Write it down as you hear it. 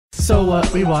So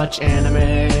what, we watch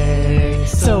anime.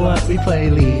 So what, we play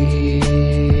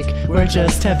League. We're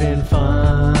just having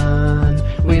fun.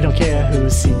 We don't care who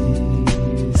sees.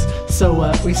 So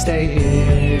what, we stay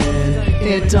in.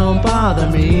 It don't bother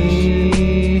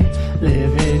me.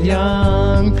 Living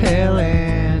young, pale,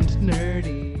 and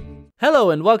nerdy. Hello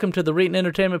and welcome to the Reetin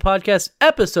Entertainment Podcast,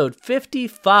 episode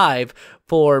 55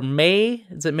 for May.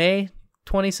 Is it May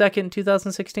 22nd,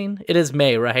 2016? It is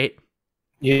May, right?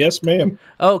 Yes, ma'am.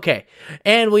 Okay.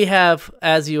 And we have,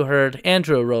 as you heard,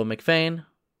 Andrew Rowe McFain.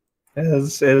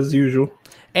 As usual.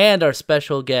 And our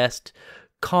special guest,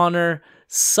 Connor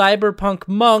Cyberpunk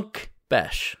Monk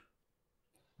Besh.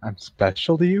 I'm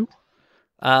special to you?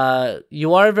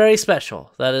 You are very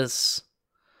special. That is...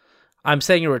 I'm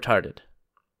saying you're retarded.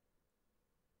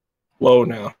 Whoa,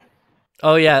 now.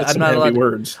 Oh, yeah. That's some heavy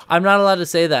words. I'm not allowed to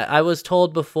say that. I was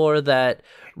told before that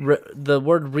the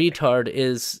word retard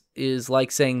is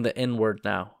like saying the N-word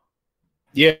now.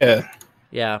 Yeah.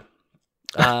 Yeah.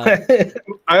 I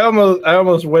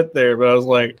almost went there, but I was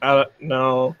like,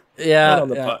 no.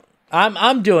 Yeah.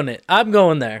 I'm doing it. I'm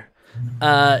going there.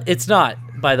 It's not,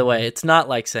 by the way. It's not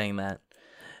like saying that.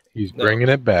 He's bringing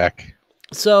it back.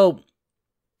 So,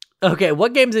 okay,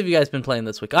 what games have you guys been playing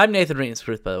this week? I'm Nathan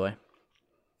Reetens-Fruth, by the way.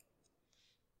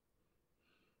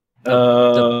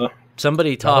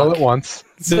 Somebody talk. All at once.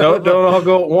 Don't all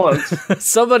go at once.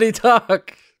 Somebody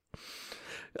talk.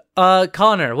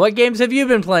 Connor, what games have you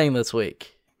been playing this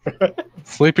week?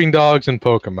 Sleeping Dogs and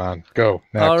Pokemon. Go.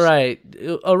 Next. All right.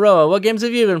 Aroa, what games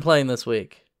have you been playing this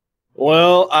week?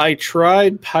 Well, I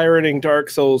tried pirating Dark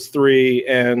Souls 3,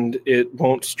 and it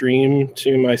won't stream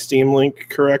to my Steam link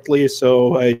correctly,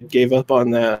 so I gave up on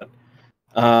that.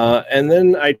 And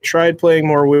then I tried playing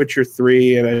more Witcher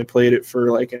 3, and I played it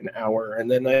for like an hour, and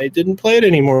then I didn't play it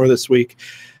anymore this week.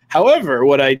 However,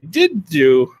 what I did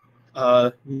do,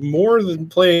 more than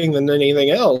playing than anything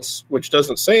else, which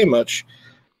doesn't say much,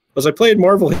 was I played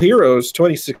Marvel Heroes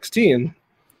 2016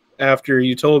 after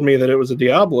you told me that it was a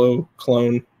Diablo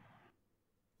clone.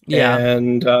 Yeah.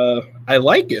 And I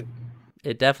like it.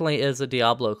 It definitely is a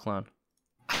Diablo clone.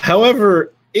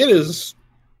 However, it is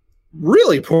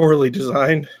really poorly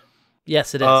designed.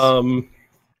 Yes, it is.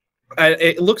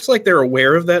 It looks like they're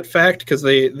aware of that fact because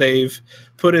they've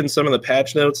put in some of the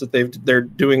patch notes that they're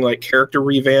doing like character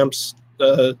revamps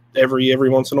every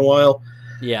once in a while.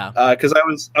 Yeah. Because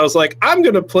I was like, I'm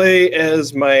gonna play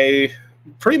as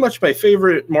pretty much my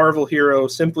favorite Marvel hero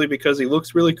simply because he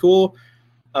looks really cool.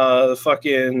 The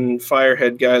fucking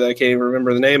Firehead guy that I can't even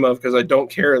remember the name of because I don't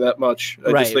care that much.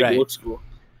 I just think he looks cool.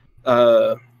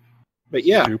 But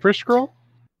yeah. Super Scroll?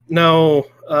 No.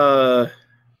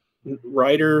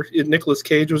 Rider. Nicolas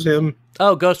Cage was him.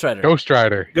 Oh, Ghost Rider. Ghost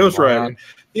Rider.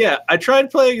 Yeah, I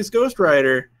tried playing as Ghost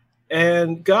Rider,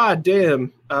 and god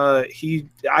damn, I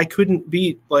couldn't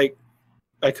beat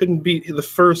the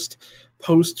first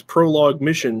post-prologue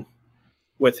mission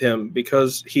with him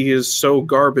because he is so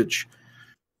garbage.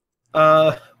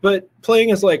 But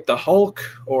playing as like the Hulk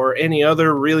or any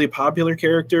other really popular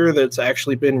character that's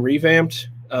actually been revamped,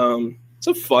 it's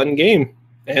a fun game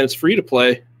and it's free to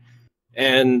play,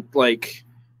 and like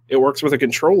it works with a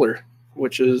controller,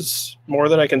 which is more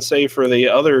than I can say for the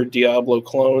other Diablo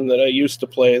clone that I used to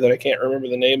play that I can't remember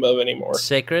the name of anymore.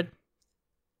 Sacred?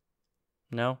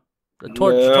 No, the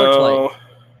Torchlight.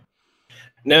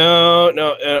 No,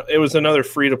 it was another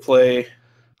free to play.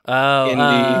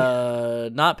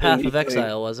 Not Path of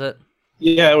Exile, was it?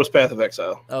 Yeah, it was Path of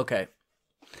Exile. Okay.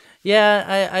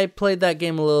 Yeah, I played that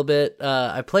game a little bit.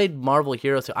 I played Marvel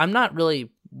Heroes. I'm not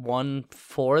really one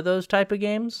for those type of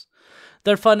games.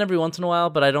 They're fun every once in a while,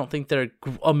 but I don't think they're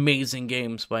amazing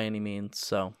games by any means.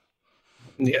 So,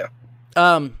 yeah.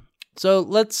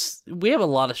 So we have a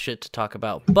lot of shit to talk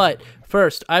about. But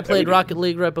first, I played Rocket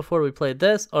League right before we played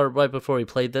this. Right before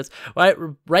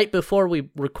we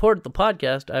record the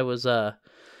podcast, I was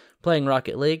playing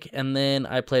Rocket League, and then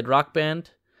I played Rock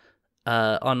Band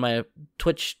on my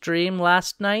Twitch stream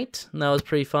last night, and that was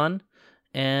pretty fun.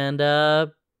 And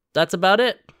that's about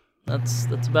it.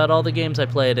 That's about all the games I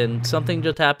played, and something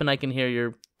just happened. I can hear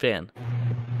your fan.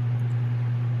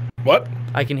 What?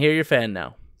 I can hear your fan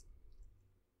now.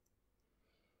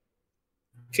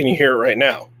 Can you hear it right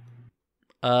now?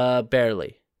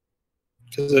 Barely.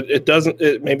 Because it doesn't.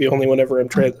 It maybe only whenever I'm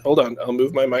Hold on, I'll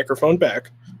move my microphone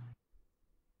back.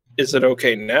 Is it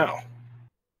okay now?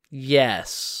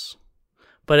 Yes,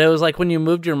 but it was like when you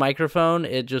moved your microphone,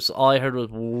 it just all I heard was.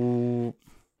 Woo.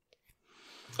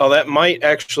 Oh, that might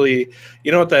actually.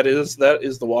 You know what that is? That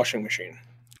is the washing machine.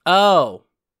 Oh,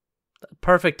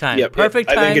 perfect time. Yeah, perfect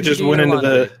time. I think it just went into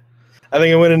the. I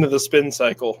think it went into the spin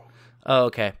cycle. Oh,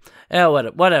 okay. Yeah,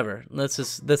 whatever. This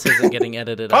isn't getting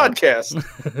edited out.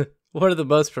 Podcast. We're the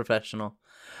most professional.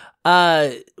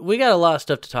 We got a lot of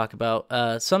stuff to talk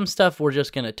about. Some stuff we're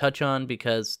just gonna touch on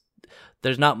because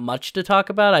there's not much to talk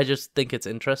about. I just think it's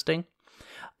interesting.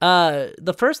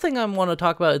 The first thing I want to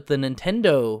talk about is the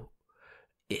Nintendo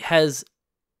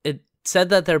it said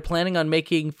that they're planning on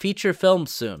making feature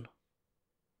films soon.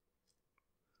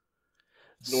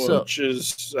 Which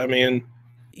is, I mean,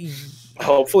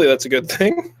 hopefully that's a good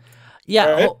thing.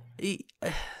 Yeah. Right.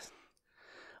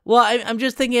 Well, I'm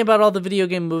just thinking about all the video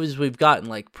game movies we've gotten,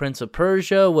 like Prince of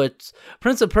Persia, which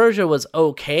Prince of Persia was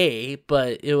okay,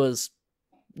 but it was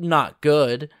not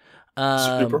good.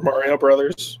 Super Mario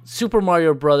Brothers. Super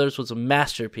Mario Brothers was a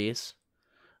masterpiece.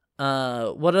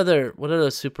 What other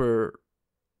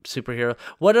superhero?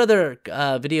 What other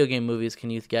video game movies can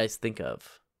you guys think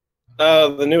of?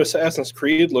 The new Assassin's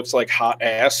Creed looks like hot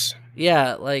ass.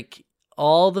 Yeah, like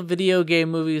all the video game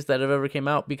movies that have ever came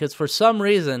out, because for some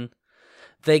reason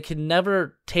they can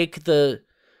never take the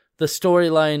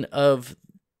storyline of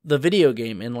the video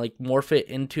game and like morph it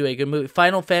into a good movie.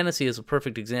 Final Fantasy is a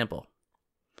perfect example.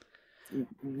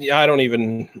 Yeah, I don't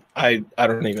even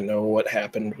know what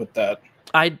happened with that.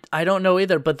 I don't know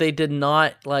either, but they did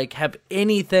not like have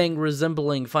anything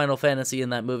resembling Final Fantasy in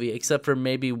that movie except for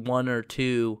maybe one or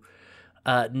two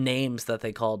names that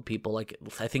they called people. Like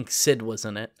I think Sid was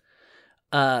in it.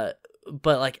 But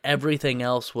like everything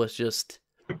else was just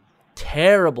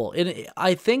terrible. And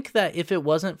I think that if it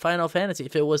wasn't Final Fantasy,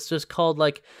 if it was just called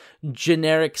like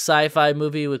generic sci-fi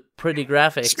movie with pretty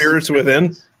graphics, Spirits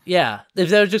Within. Yeah, if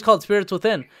they were just called Spirits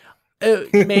Within,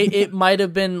 it might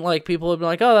have been like people would be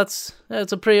like, "Oh, that's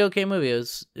a pretty okay movie." It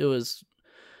was,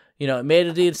 it made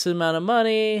a decent amount of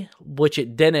money, which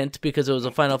it didn't because it was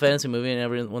a Final Fantasy movie, and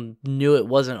everyone knew it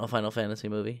wasn't a Final Fantasy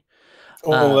movie.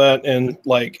 All that, and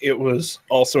like it was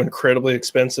also incredibly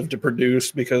expensive to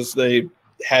produce because they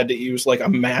had to use like a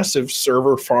massive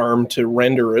server farm to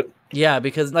render it. Yeah,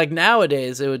 because like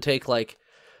nowadays it would take like,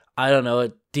 I don't know,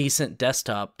 a decent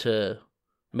desktop to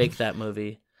make that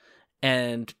movie.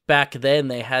 And back then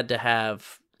they had to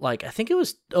have like, I think it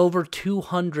was over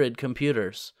 200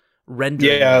 computers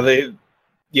rendering.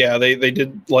 Yeah, they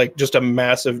did like just a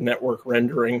massive network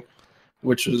rendering,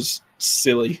 which was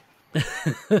silly.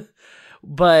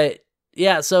 But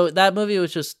yeah, so that movie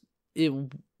was just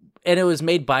and it was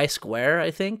made by Square,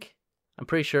 I think. I'm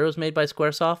pretty sure it was made by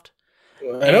Squaresoft.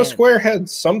 I know Square had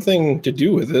something to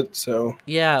do with it, so...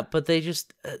 Yeah, but they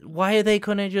just... why they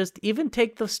couldn't just even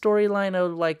take the storyline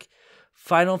of, like,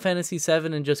 Final Fantasy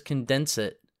VII and just condense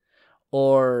it?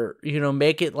 Or,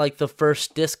 make it, like, the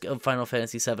first disc of Final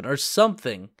Fantasy VII or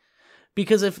something.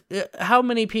 Because how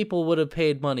many people would have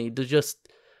paid money to just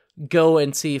go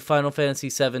and see Final Fantasy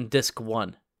VII Disc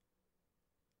 1?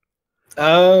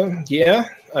 Yeah.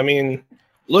 I mean...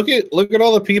 Look at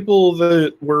all the people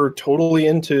that were totally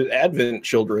into Advent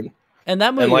Children. And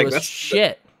that movie was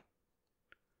shit.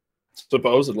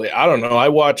 Supposedly. I don't know. I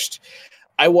watched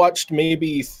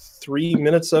maybe 3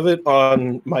 minutes of it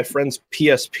on my friend's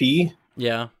PSP.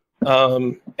 Yeah.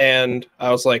 And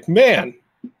I was like, man,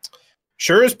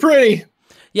 sure is pretty.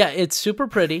 Yeah, it's super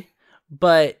pretty,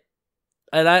 but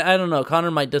and I don't know,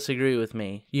 Connor might disagree with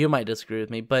me. You might disagree with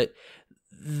me, but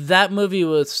that movie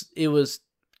was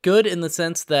good in the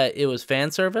sense that it was fan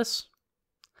service.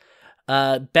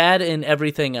 Bad in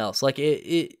everything else. Like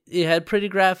it had pretty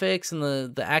graphics and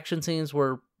the action scenes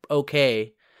were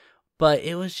okay, but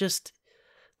it was just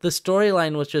the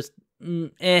storyline was just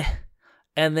eh.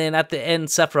 And then at the end,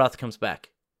 Sephiroth comes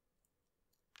back.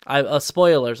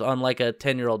 Spoilers on like a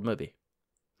 10-year-old movie.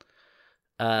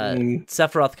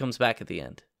 Sephiroth comes back at the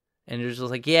end, and you're just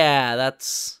like, yeah,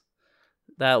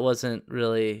 that wasn't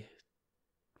really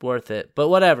worth it, but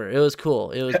whatever. It was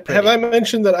cool. It was pretty. Have I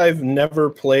mentioned that I've never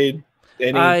played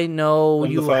any? I know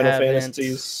of you the Final haven't.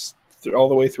 Fantasies all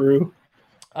the way through,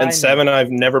 and 7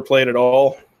 I've never played at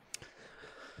all.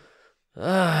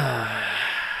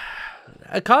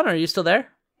 Connor, are you still there?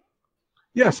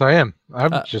 Yes, I am.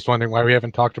 I'm just wondering why we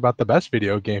haven't talked about the best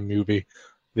video game movie,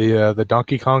 the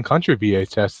Donkey Kong Country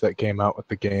VHS that came out with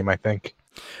the game, I think.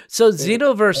 So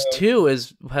Xenoverse 2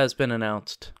 has been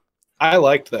announced. I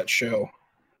liked that show.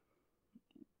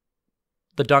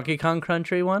 The Donkey Kong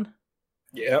Country one?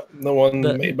 Yeah, the one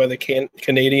made by the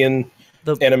Canadian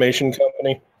animation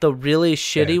company. The really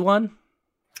shitty one?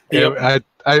 Yeah,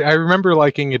 I remember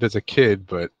liking it as a kid,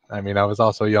 but I mean, I was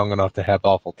also young enough to have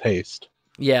awful taste.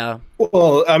 Yeah.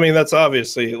 Well, I mean, that's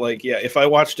obviously like, yeah, if I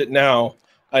watched it now,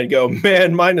 I'd go,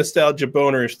 man, my nostalgia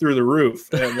boner is through the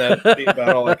roof. And that'd be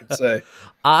about all I could say.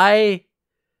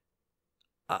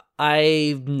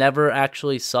 I never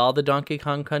actually saw the Donkey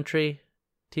Kong Country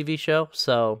TV show,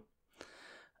 so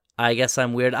I guess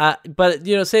I'm weird. But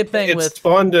same thing It with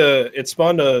spawned a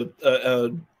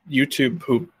YouTube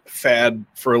poop fad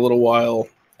for a little while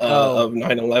of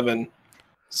 9/11.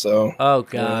 So oh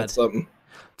yeah, god. that's something.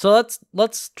 So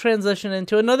let's transition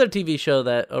into another TV show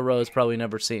that Oro has probably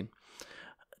never seen.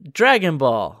 Dragon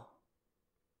Ball.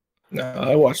 No,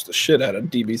 I watched the shit out of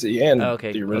DBZ and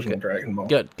Okay, the original okay. Dragon Ball.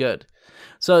 Good.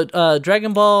 So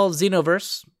Dragon Ball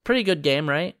Xenoverse, pretty good game,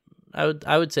 right? I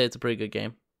would say it's a pretty good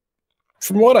game.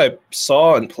 From what I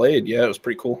saw and played, yeah, it was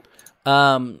pretty cool.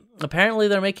 Apparently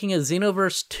they're making a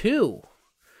Xenoverse 2,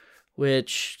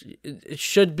 which it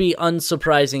should be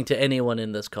unsurprising to anyone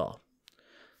in this call.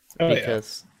 Oh,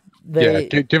 Because they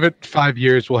give it 5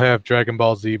 years, we'll have Dragon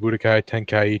Ball Z, Budokai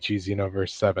Tenkaichi Xenoverse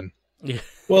 7.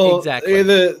 Well, exactly.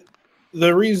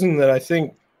 The reason that I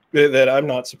think that I'm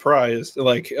not surprised,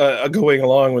 like going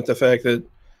along with the fact that,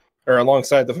 or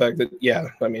alongside the fact that, yeah,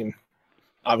 I mean,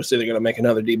 obviously they're going to make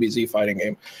another DBZ fighting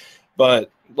game,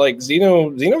 but like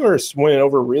Xenoverse went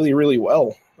over really, really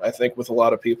well, I think, with a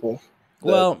lot of people.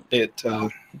 Well,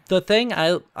 the thing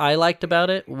I liked about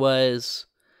it was,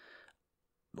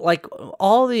 like,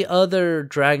 all the other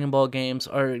Dragon Ball games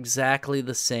are exactly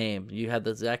the same. You have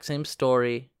the exact same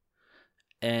story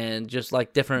and just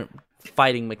like different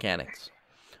fighting mechanics.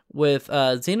 With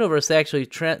Xenoverse, they actually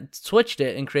switched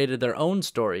it and created their own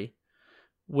story,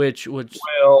 which was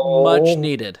much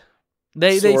needed.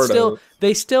 They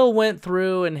still went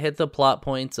through and hit the plot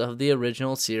points of the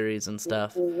original series and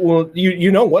stuff. Well,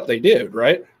 you know what they did,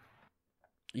 right?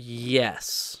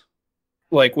 Yes.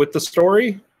 Like with the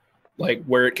story, like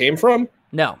where it came from.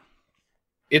 No.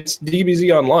 It's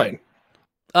DBZ Online.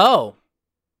 Oh.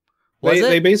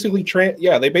 They basically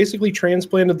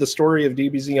transplanted the story of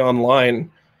DBZ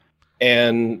Online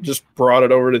and just brought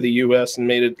it over to the US and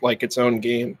made it like its own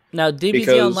game. Now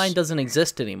DBZ Online doesn't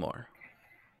exist anymore.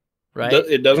 Right?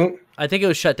 It doesn't? I think it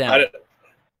was shut down.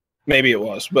 Maybe it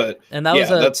was, but and that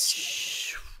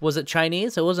was it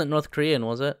Chinese? It wasn't North Korean,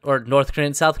 was it? Or North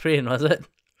Korean, South Korean, was it?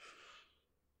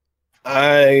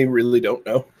 I really don't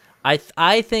know. I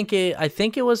think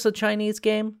it was a Chinese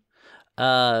game.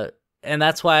 And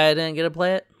that's why I didn't get to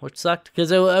play it, which sucked.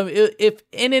 Because if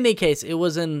in any case, it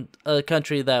was in a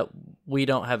country that we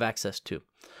don't have access to.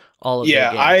 All of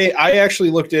I actually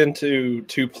looked into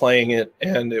playing it,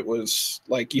 and it was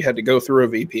like you had to go through a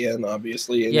VPN,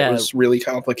 obviously, and it was really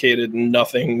complicated, and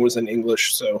nothing was in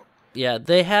English. So yeah,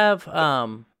 they have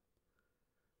a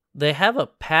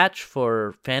patch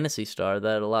for Phantasy Star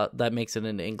that makes it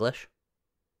into English.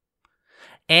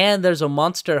 And there's a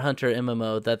Monster Hunter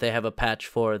MMO that they have a patch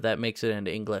for that makes it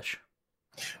into English.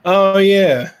 Oh,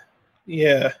 yeah.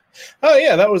 Yeah. Oh,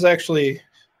 yeah, that was actually...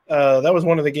 that was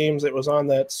one of the games that was on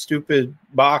that stupid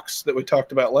box that we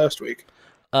talked about last week.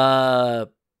 Yeah,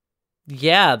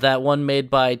 that one made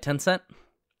by Tencent?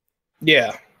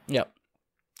 Yeah. Yep.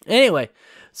 Anyway,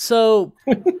 so...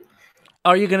 is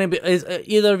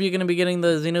either of you going to be getting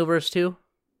the Xenoverse 2?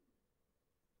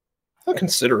 I'll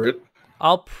consider it.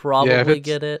 I'll probably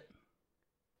get it.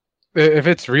 If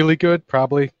it's really good,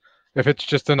 probably. If it's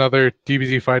just another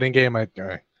DBZ fighting game, I've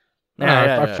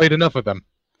played enough of them.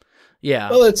 Yeah.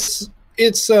 Well, it's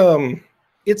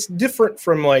different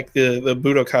from like the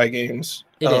Budokai games.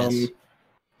 It is.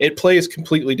 It plays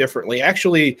completely differently.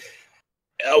 Actually,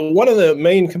 one of the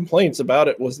main complaints about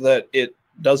it was that it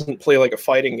doesn't play like a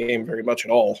fighting game very much at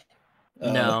all.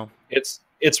 No. It's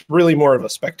really more of a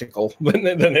spectacle than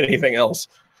anything else.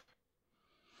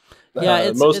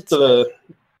 Yeah,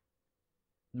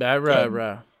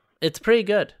 it's pretty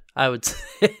good, I would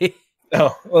say.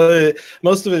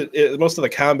 Most of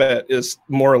the combat is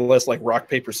more or less like rock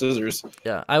paper scissors.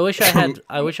 Yeah, I wish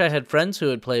I had friends who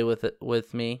would play with it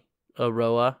with me.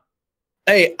 Roa.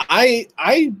 Hey,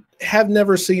 I have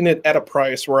never seen it at a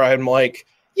price where I'm like,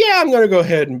 yeah, I'm gonna go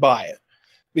ahead and buy it,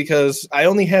 because I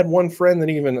only had one friend that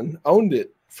even owned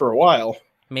it for a while.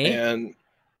 Me? And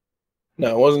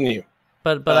no, it wasn't you.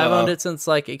 But I've owned it since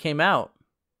like it came out.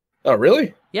 Oh,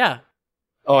 really? Yeah.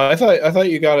 Oh, I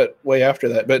thought you got it way after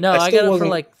that. But no, I got it for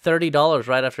like $30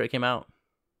 right after it came out.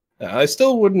 I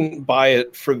still wouldn't buy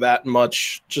it for that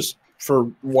much just for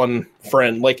one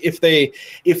friend. Like if they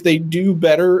do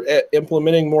better at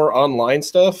implementing more online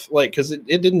stuff, like because it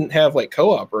didn't have like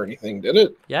co-op or anything, did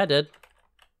it? Yeah, it did.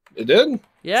 It did?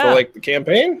 Yeah. For like the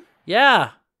campaign?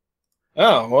 Yeah.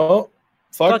 Oh, well,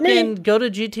 fucking go to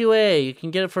G2A. You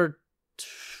can get it for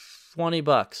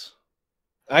 $20.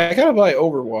 I gotta buy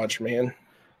Overwatch, man.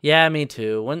 Yeah, me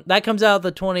too. When that comes out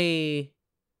the 24th.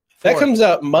 That comes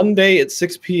out Monday at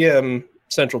 6 p.m.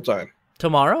 Central Time.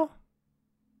 Tomorrow?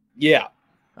 Yeah.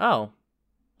 Oh,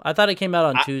 I thought it came out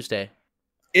on I- Tuesday.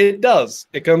 It does.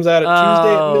 It comes out at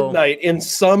Tuesday at Oh. midnight in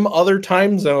some other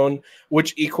time zone,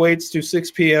 which equates to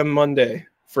 6 p.m. Monday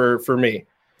for me.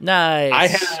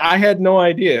 Nice. I had no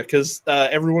idea because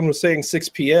everyone was saying 6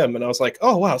 p.m. and I was like,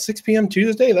 oh wow, 6 p.m.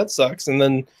 Tuesday? That sucks. And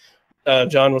then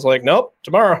John was like, nope,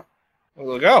 tomorrow. I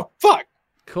was like, oh fuck.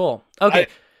 Cool. Okay.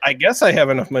 I guess I have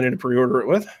enough money to pre-order it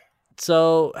with.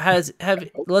 So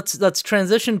let's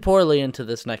transition poorly into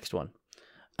this next one.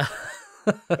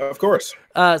 Of course.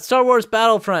 Star Wars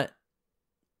Battlefront.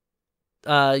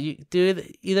 Do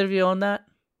either of you own that?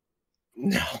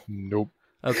 No. Nope.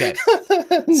 Okay.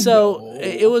 So No.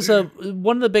 it was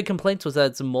one of the big complaints was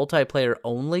that it's a multiplayer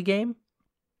only game.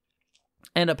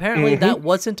 And apparently that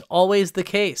wasn't always the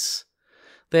case.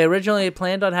 They originally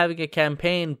planned on having a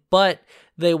campaign, but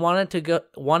they wanted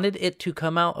it to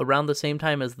come out around the same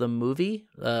time as the movie,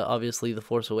 obviously The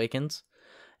Force Awakens.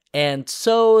 And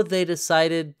so they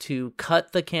decided to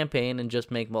cut the campaign and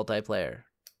just make multiplayer.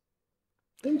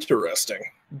 Interesting.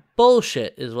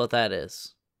 Bullshit is what that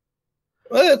is.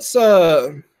 Well,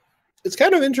 it's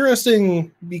kind of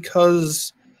interesting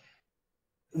because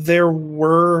there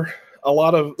was a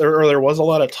lot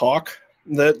of talk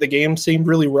that the game seemed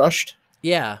really rushed.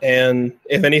 Yeah. And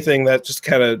if anything, that just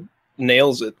kind of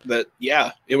nails it. That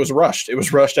it was rushed. It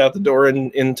was rushed out the door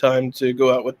in time to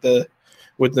go out with the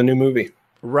new movie.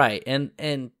 Right.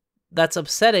 And that's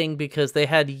upsetting because they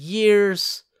had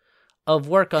years of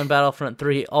work on Battlefront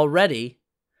 3 already.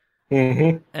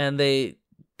 Mm-hmm. And they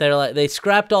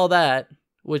scrapped all that,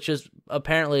 which is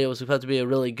apparently it was supposed to be a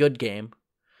really good game.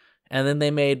 And then they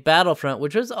made Battlefront,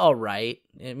 which was all right.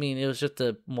 I mean, it was just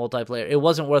a multiplayer. It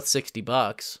wasn't worth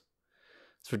 $60.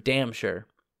 It's for damn sure.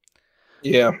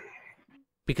 Yeah.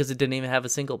 Because it didn't even have a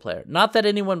single player. Not that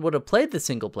anyone would have played the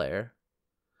single player.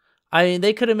 I mean,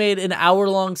 they could have made an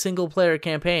hour-long single-player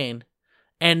campaign,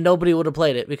 and nobody would have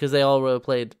played it because they all would have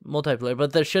played multiplayer.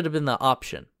 But there should have been the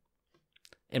option,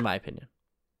 in my opinion.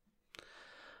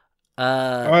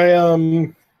 I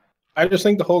just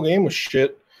think the whole game was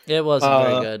shit. It wasn't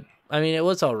very good. I mean, it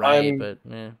was all right, but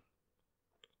yeah.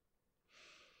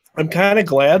 I'm kind of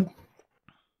glad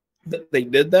that they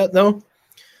did that though,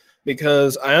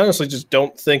 because I honestly just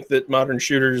don't think that modern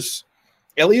shooters,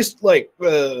 at least like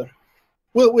with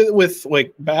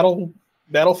like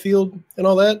Battlefield and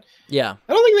all that, Yeah.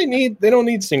 I don't think they don't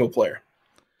need single player.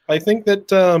 I think that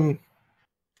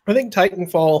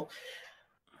Titanfall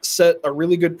set a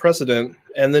really good precedent,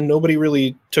 and then nobody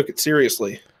really took it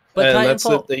seriously. But and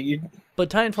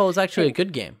Titanfall was actually a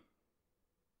good game.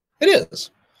 It is.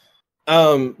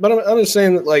 But I'm just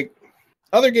saying that like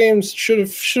other games should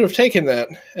have taken that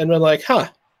and been like,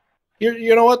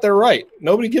 you know what? They're right.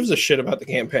 Nobody gives a shit about the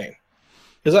campaign.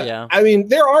 Because I mean,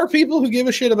 there are people who give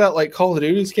a shit about like Call of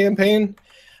Duty's campaign.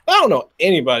 I don't know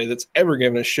anybody that's ever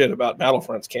given a shit about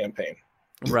Battlefront's campaign.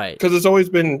 Right. Because it's always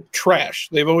been trash.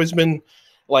 They've always been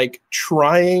like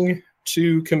trying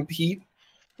to compete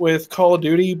with Call of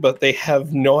Duty, but they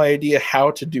have no idea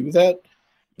how to do that.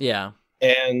 Yeah.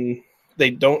 And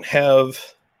they don't have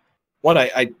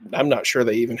I'm not sure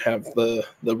they even have the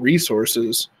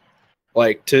resources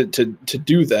like to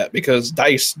do that, because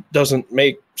DICE doesn't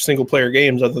make single player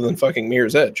games other than fucking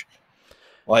Mirror's Edge.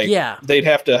 Like they'd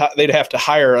have to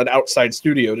hire an outside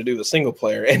studio to do the single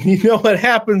player. And you know what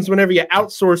happens whenever you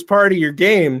outsource part of your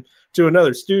game to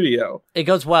another studio? It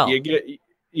goes well.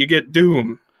 You get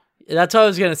Doom. That's what I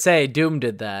was gonna say. Doom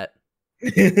did that.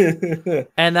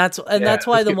 and that's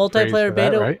why the multiplayer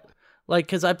beta, right? Like,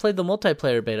 because I played the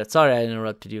multiplayer beta. Sorry, I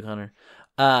interrupted you, Connor.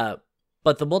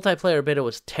 But the multiplayer beta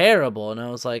was terrible, and I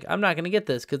was like, I'm not gonna get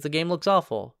this because the game looks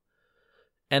awful.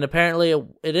 And apparently,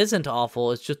 it isn't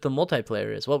awful. It's just the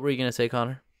multiplayer is. What were you gonna say,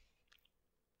 Connor?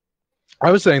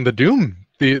 I was saying the Doom,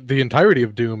 the entirety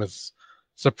of Doom is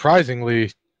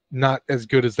surprisingly not as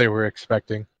good as they were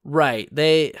expecting. Right.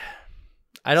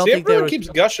 I don't think everyone keeps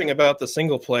gushing about the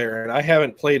single player, and I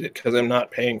haven't played it because I'm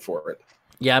not paying for it.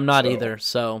 Yeah, I'm not either.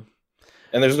 So,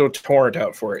 and there's no torrent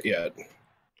out for it yet.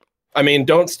 I mean,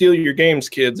 don't steal your games,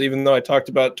 kids. Even though I talked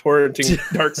about torrenting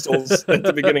Dark Souls at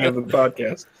the beginning of the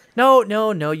podcast.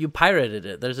 No, you pirated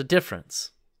it. There's a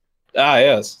difference.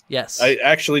 Yes. Yes. I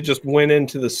actually just went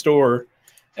into the store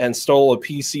and stole a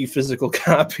PC physical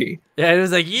copy. Yeah, it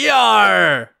was like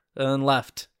yar, and then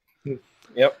left.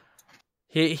 Yep.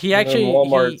 He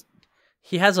actually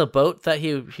he has a boat that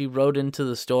he rode into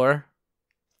the store.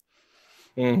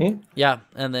 Mm-hmm. Yeah,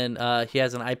 and then he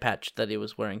has an eye patch that he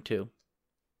was wearing too.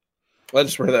 I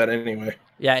just wear that anyway.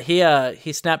 Yeah, he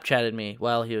Snapchatted me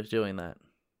while he was doing that.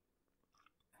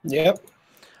 Yep.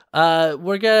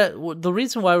 The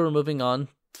reason why we're moving on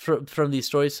from these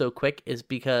stories so quick is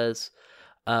because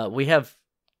We have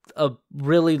a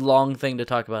really long thing to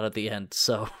talk about at the end,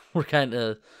 so we're kind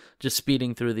of just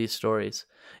speeding through these stories.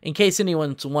 In case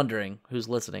anyone's wondering who's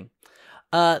listening.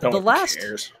 No one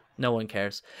cares. No one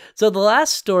cares. So the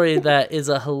last story that is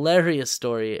a hilarious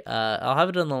story, I'll have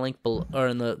it in the link below, or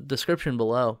in the description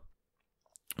below.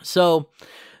 So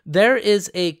there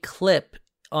is a clip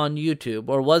on YouTube,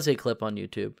 or was a clip on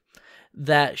YouTube,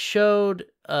 that showed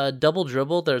Double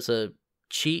Dribble. There's a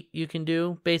cheat you can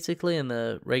do, basically, in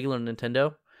the regular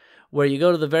Nintendo, where you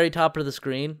go to the very top of the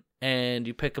screen, and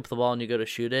you pick up the ball, and you go to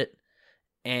shoot it.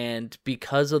 And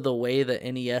because of the way that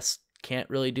NES can't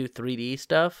really do 3D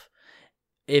stuff,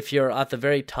 if you're at the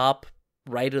very top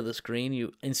right of the screen,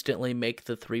 you instantly make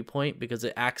the 3-point because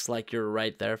it acts like you're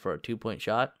right there for a 2-point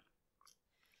shot.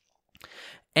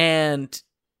 And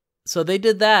so they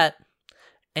did that,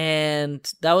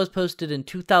 and that was posted in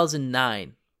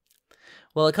 2009.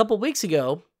 Well, a couple weeks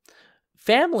ago,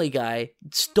 Family Guy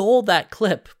stole that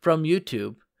clip from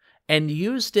YouTube and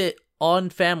used it on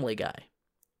Family Guy.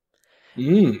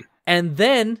 And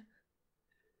then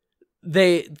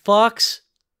Fox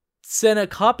sent a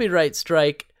copyright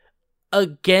strike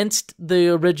against the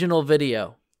original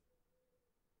video.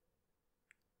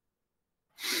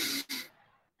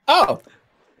 Oh.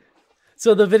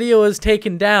 So the video was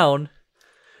taken down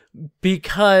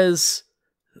because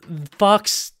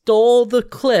Fox stole the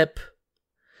clip,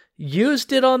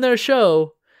 used it on their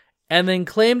show, and then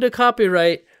claimed a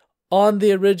copyright on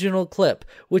the original clip,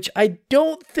 which I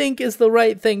don't think is the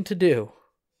right thing to do.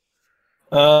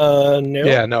 No.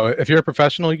 Yeah, no. If you're a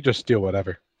professional, you can just steal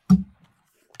whatever.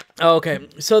 Okay,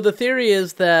 so the theory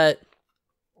is that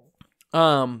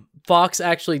Fox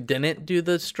actually didn't do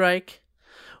the strike.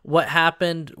 What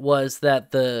happened was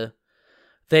that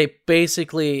they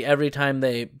basically, every time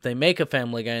they make a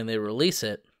Family Guy and they release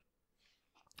it,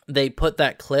 they put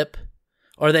that clip,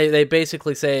 or they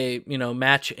basically say, you know,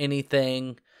 match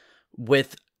anything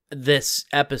with this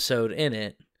episode in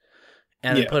it,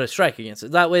 and then put a strike against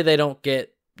it. That way they don't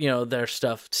get, you know, their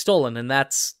stuff stolen, and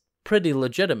that's pretty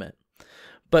legitimate.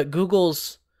 But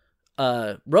Google's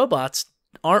robots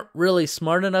aren't really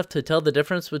smart enough to tell the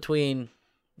difference between,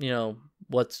 you know,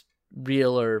 what's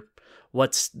real or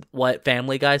what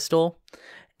Family Guy stole.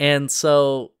 And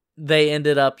so they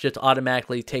ended up just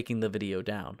automatically taking the video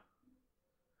down.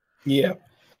 Yeah.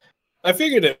 I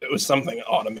figured it was something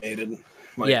automated.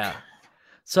 Yeah.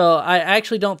 So I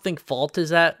actually don't think fault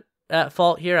is at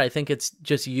fault here. I think it's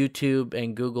just YouTube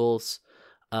and Google's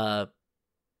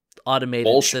automated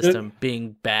bullshit system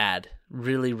being bad.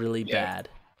 Really, really bad.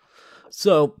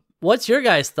 So what's your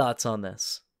guys' thoughts on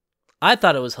this? I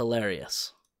thought it was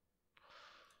hilarious.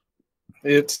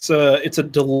 It's a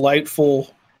delightful,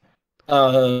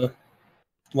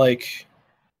 like,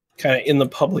 kind of in the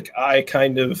public eye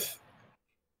kind of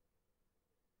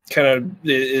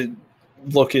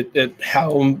look at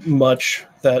how much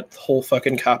that whole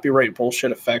fucking copyright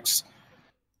bullshit affects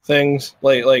things.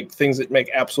 Like things that make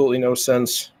absolutely no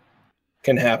sense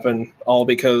can happen, all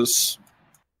because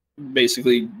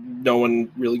basically no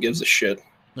one really gives a shit.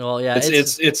 Well, yeah,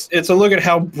 it's a look at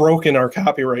how broken our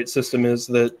copyright system is,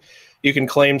 that you can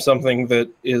claim something that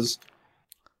is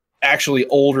actually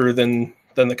older than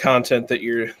the content that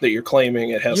you're claiming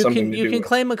it has something to do with. You can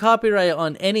claim a copyright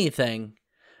on anything,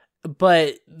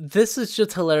 but this is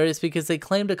just hilarious because they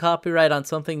claimed a copyright on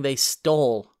something they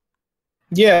stole.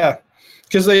 Yeah,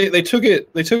 because they took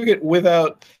it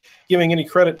without giving any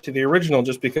credit to the original,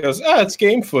 just because it's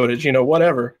game footage, you know,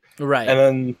 whatever. Right.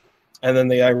 And then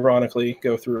they ironically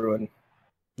go through and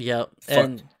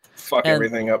fuck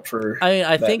everything up for.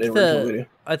 I think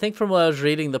from what I was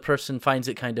reading, the person finds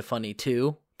it kind of funny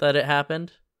too that it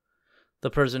happened. The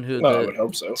person who I would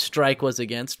hope so. Strike was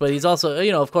against, but he's also,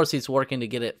 you know, of course, he's working to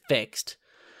get it fixed.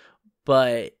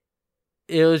 But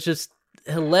it was just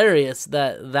hilarious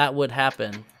that would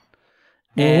happen,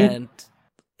 and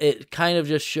it kind of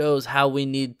just shows how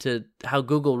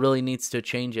Google really needs to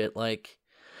change it. Like,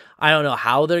 I don't know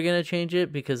how they're gonna change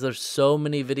it because there's so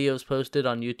many videos posted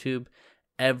on YouTube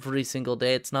every single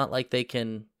day. It's not like they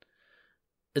can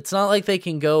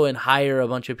go and hire a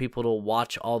bunch of people to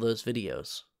watch all those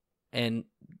videos and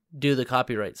do the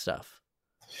copyright stuff.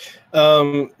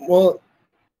 Well,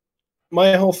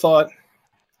 my whole thought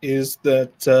is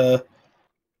that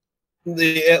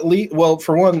at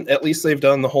least they've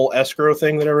done the whole escrow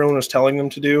thing that everyone was telling them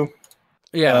to do.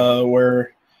 Yeah.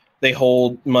 Where they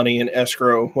hold money in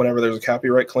escrow whenever there's a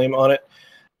copyright claim on it.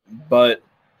 But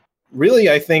really,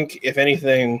 I think, if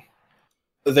anything,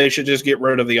 they should just get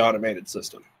rid of the automated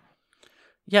system.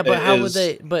 Yeah, but how would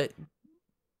they? But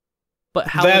But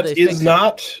how that would they is fix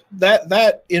not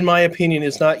that in my opinion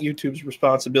is not YouTube's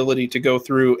responsibility to go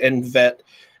through and vet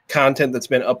content that's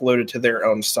been uploaded to their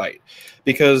own site.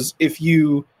 Because if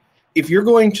you're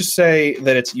going to say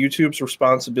that it's YouTube's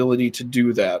responsibility to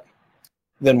do that,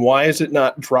 then why is it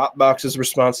not Dropbox's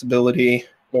responsibility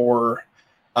or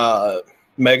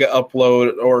Mega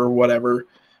Upload or whatever?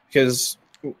 Because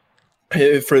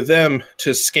for them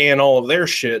to scan all of their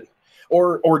shit,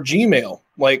 or Gmail,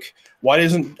 like why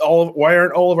aren't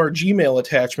all of our Gmail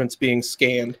attachments being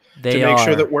scanned to make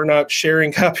sure that we're not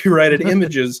sharing copyrighted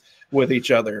images with each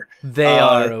other? They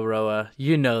are, Aroa.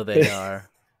 You know they are.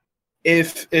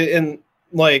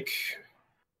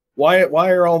 Why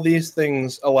are all these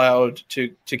things allowed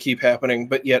to keep happening,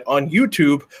 but yet on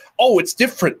YouTube, it's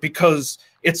different because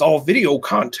it's all video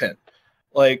content?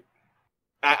 Like,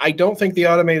 I don't think the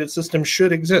automated system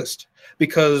should exist,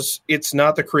 because it's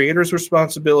not the creator's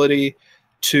responsibility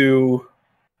to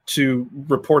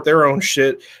report their own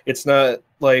shit. It's not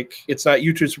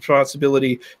YouTube's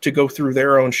responsibility to go through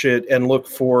their own shit and look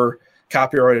for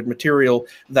copyrighted material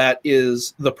that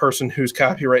is the person whose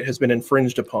copyright has been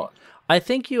infringed upon. I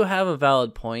think you have a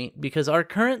valid point, because our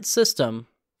current system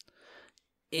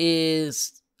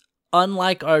is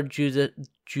unlike our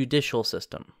judicial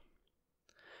system.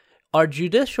 Our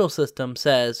judicial system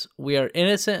says we are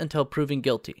innocent until proven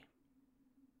guilty.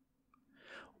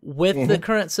 With the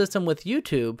current system with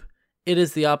YouTube, it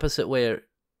is the opposite way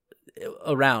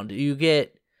around.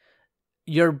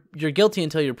 You're guilty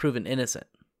until you're proven innocent.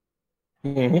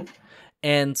 Mm-hmm.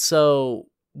 And so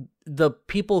the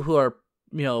people who are,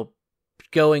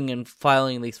 going and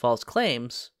filing these false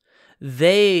claims,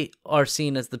 they are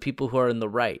seen as the people who are in the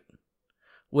right,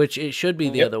 which it should be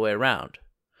the other way around.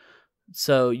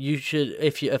 So you should,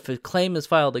 if a claim is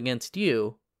filed against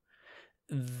you,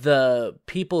 the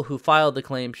people who filed the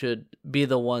claim should be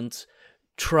the ones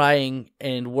trying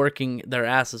and working their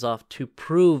asses off to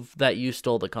prove that you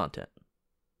stole the content.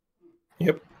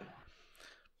 Yep.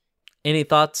 Any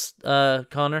thoughts,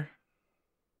 Connor?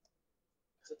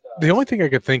 The only thing I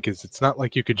could think is it's not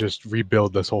like you could just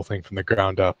rebuild this whole thing from the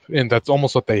ground up, and that's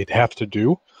almost what they'd have to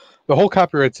do. The whole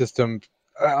copyright system,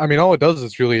 I mean, all it does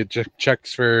is really it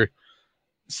checks for.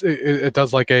 It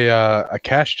does like a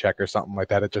cache check or something like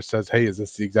that. It just says, "Hey, is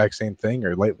this the exact same thing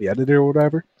or lightly edited or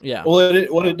whatever?" Yeah. Well,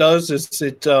 what it does is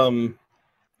it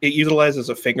utilizes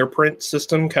a fingerprint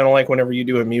system, kind of like whenever you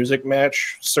do a music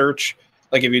match search.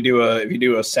 Like if you do a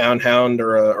SoundHound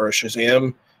or a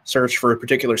Shazam search for a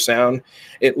particular sound,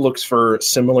 it looks for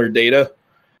similar data,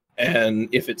 and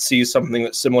if it sees something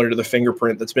that's similar to the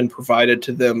fingerprint that's been provided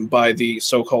to them by the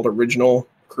so-called original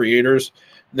creators,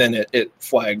 then it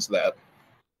flags that.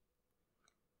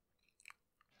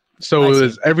 So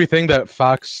is everything that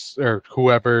Fox or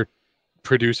whoever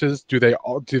produces,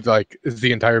 is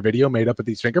the entire video made up of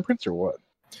these fingerprints or what?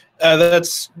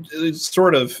 That's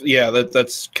sort of, yeah,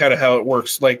 that's kind of how it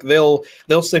works. Like they'll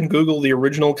send Google the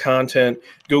original content.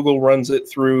 Google runs it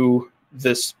through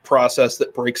this process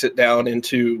that breaks it down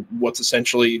into what's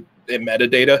essentially a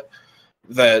metadata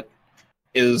that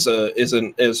is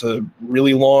a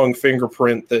really long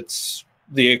fingerprint that's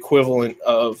the equivalent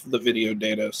of the video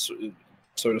data,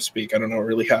 so to speak. I don't know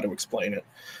really how to explain it,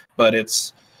 but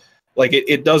it's like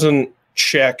it doesn't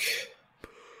check.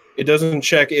 It doesn't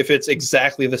check if it's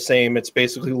exactly the same. It's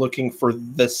basically looking for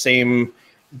the same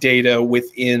data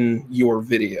within your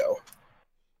video.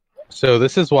 So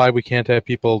this is why we can't have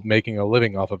people making a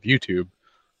living off of YouTube.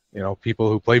 People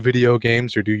who play video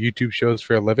games or do YouTube shows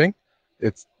for a living.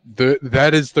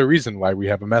 That is the reason why we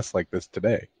have a mess like this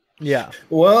today. Yeah.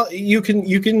 Well, you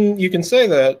can say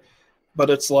that, but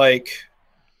it's like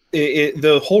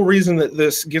the whole reason that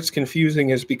this gets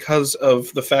confusing is because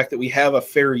of the fact that we have a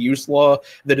fair use law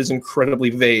that is incredibly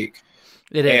vague.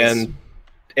 It is.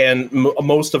 And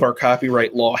most of our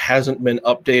copyright law hasn't been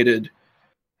updated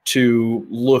to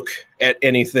look at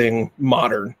anything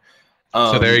modern.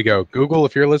 So there you go. Google,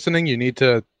 if you're listening, you need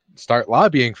to start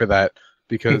lobbying for that,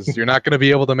 because you're not going to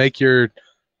be able to make your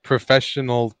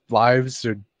professional lives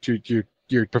or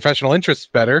your professional interests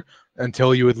better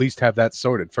until you at least have that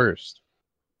sorted first.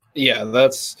 Yeah,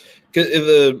 that's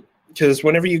because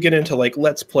whenever you get into like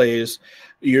Let's Plays,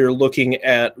 you're looking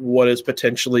at what is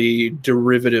potentially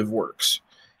derivative works.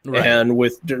 Right. And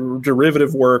with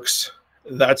derivative works,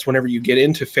 that's whenever you get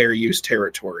into fair use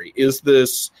territory. Is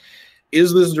this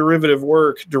derivative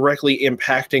work directly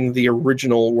impacting the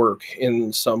original work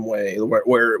in some way,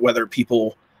 where whether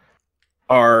people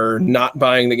are not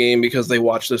buying the game because they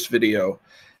watch this video?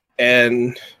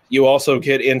 And you also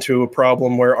get into a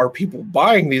problem where are people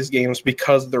buying these games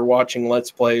because they're watching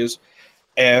Let's Plays,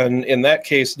 And in that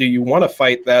case, do you want to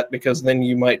fight that? Because then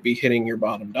you might be hitting your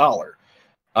bottom dollar.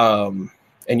 And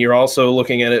you're also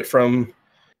looking at it from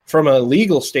a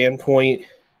legal standpoint.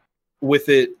 With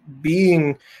it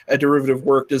being a derivative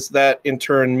work, does that in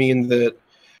turn mean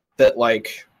that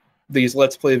like these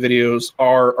Let's Play videos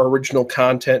are original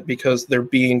content because they're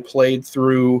being played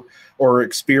through or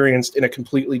experienced in a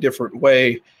completely different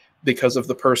way because of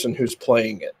the person who's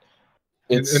playing it?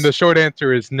 And the short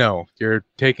answer is no. You're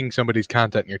taking somebody's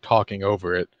content and you're talking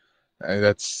over it.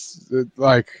 That's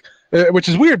like, which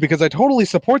is weird because I totally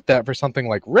support that for something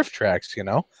like RiffTrax. You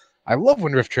know, I love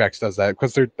when RiffTrax does that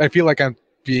because I feel like I'm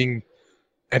being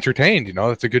entertained. You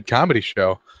know, it's a good comedy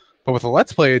show. But with a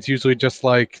Let's Play, it's usually just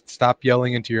like stop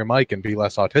yelling into your mic and be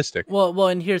less autistic. Well,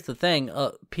 and here's the thing: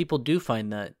 people do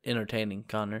find that entertaining,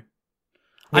 Connor.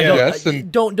 Yeah,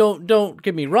 Don't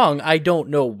get me wrong. I don't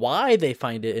know why they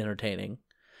find it entertaining.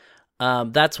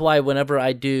 That's why whenever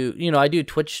I do, I do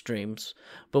Twitch streams,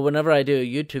 but whenever I do a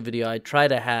YouTube video, I try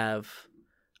to have,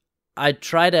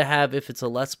 if it's a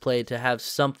Let's Play, to have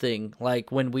something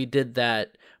like when we did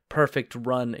that perfect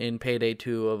run in Payday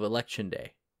 2 of Election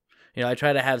Day. I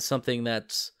try to have something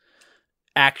that's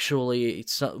actually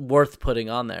worth putting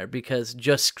on there, because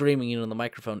just screaming into the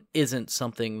microphone isn't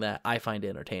something that I find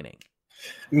entertaining.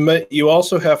 But you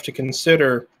also have to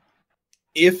consider,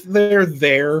 if they're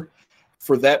there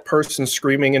for that person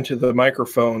screaming into the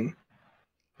microphone,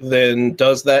 then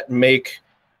does that make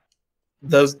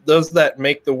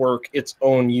the work its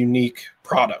own unique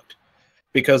product?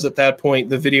 Because at that point,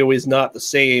 the video is not the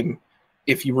same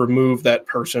if you remove that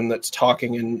person that's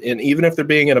talking, and even if they're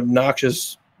being an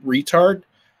obnoxious retard,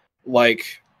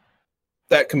 like,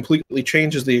 that completely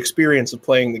changes the experience of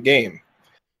playing the game.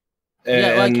 And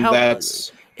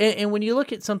and when you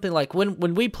look at something like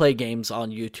when we play games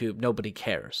on YouTube, nobody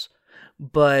cares.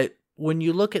 But when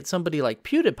you look at somebody like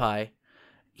PewDiePie,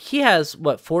 he has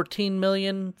 14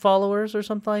 million followers or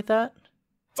something like that?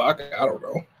 Fuck, I don't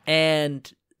know.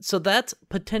 And so that's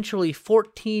potentially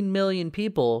 14 million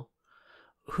people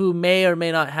who may or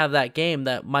may not have that game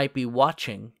that might be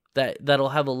watching, that'll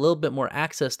have a little bit more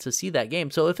access to see that game.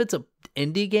 So if it's an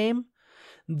indie game,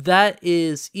 that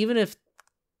is, even if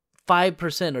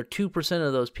 5% or 2%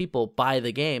 of those people buy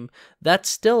the game, that's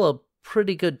still a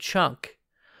pretty good chunk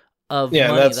of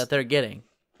money that they're getting.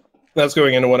 That's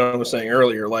going into what I was saying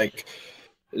earlier. Like,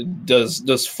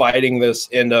 does fighting this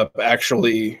end up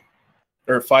actually,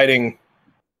 or fighting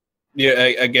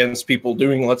against people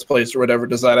doing Let's Plays or whatever,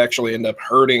 does that actually end up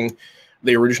hurting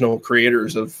the original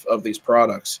creators of these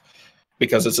products?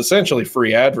 Because it's essentially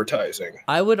free advertising.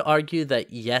 I would argue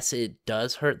that yes, it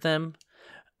does hurt them.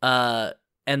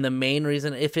 And the main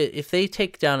reason, if they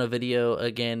take down a video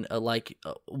again, like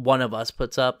one of us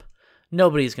puts up,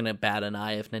 nobody's going to bat an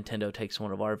eye if Nintendo takes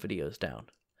one of our videos down.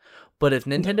 But if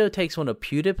Nintendo takes one of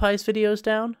PewDiePie's videos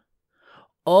down,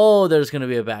 there's going to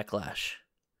be a backlash.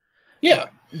 Yeah.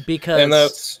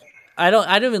 Because I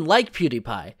don't even like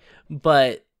PewDiePie,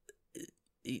 but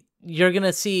you're going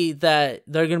to see that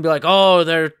they're going to be like,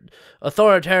 they're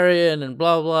authoritarian and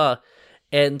blah, blah.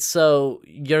 And so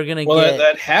you're going to get...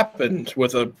 that happened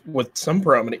with some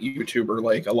prominent YouTuber,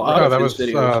 like a lot of his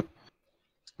videos.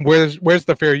 Where's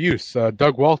the fair use?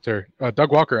 Doug Walker,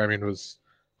 was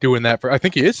doing that I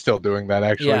think he is still doing that,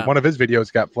 actually. Yeah. One of his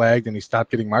videos got flagged and he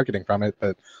stopped getting marketing from it,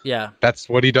 but yeah, that's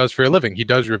what he does for a living. He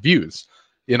does reviews.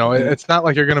 It's not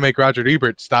like you're going to make Roger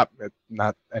Ebert stop it,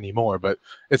 not anymore, but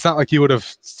it's not like he would have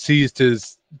seized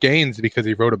his gains because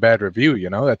he wrote a bad review.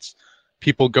 That's,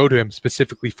 people go to him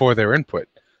specifically for their input.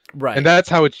 Right. And that's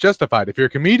how it's justified. If you're a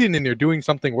comedian and you're doing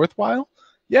something worthwhile,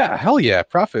 yeah, hell yeah,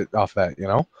 profit off that,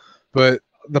 But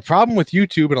the problem with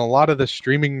YouTube and a lot of the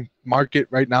streaming market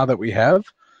right now that we have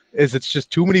is it's just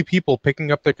too many people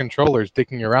picking up their controllers,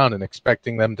 dicking around, and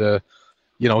expecting them to,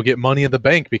 get money in the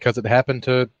bank because it happened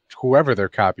to whoever they're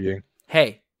copying.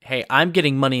 Hey, I'm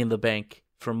getting money in the bank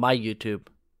from my YouTube.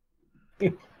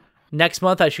 Next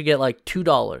month I should get like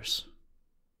 $2.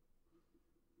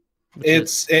 It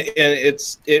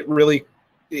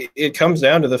comes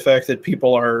down to the fact that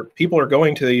people are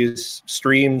going to these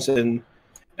streams and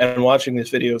watching these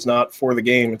videos not for the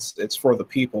game, it's for the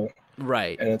people.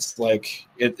 Right. And it's like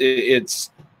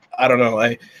it's I don't know,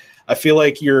 I feel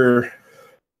like you're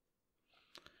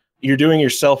doing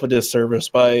yourself a disservice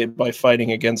by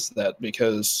fighting against that,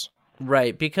 because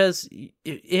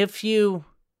if you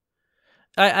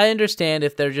I understand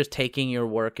if they're just taking your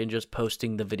work and just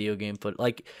posting the video game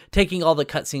like taking all the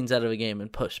cutscenes out of a game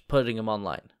and putting them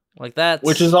online. Like that,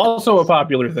 which is also a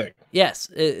popular thing. Yes,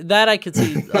 that I could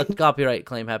see a copyright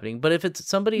claim happening. But if it's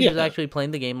somebody who's actually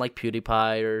playing the game, like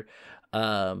PewDiePie or,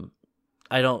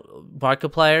 I don't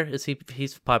Markiplier,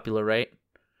 he's popular, right?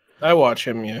 I watch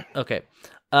him, yeah. Okay.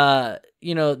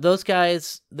 Those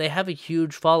guys, they have a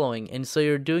huge following, and so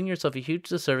you're doing yourself a huge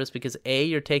disservice because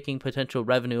you're taking potential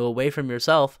revenue away from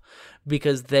yourself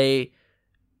because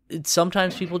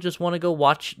sometimes people just want to go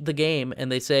watch the game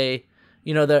and they say,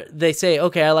 they say,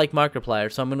 okay, I like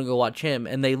Markiplier, so I'm going to go watch him,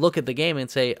 and they look at the game and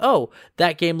say, oh,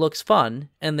 that game looks fun,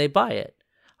 and they buy it.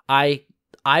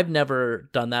 I've never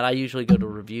done that. I usually go to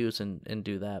reviews and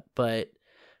do that, but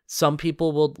some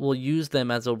people will use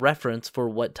them as a reference for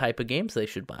what type of games they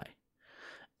should buy.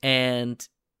 And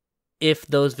if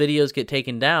those videos get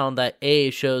taken down, that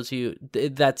shows you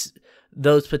that's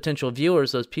those potential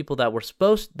viewers, those people that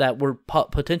were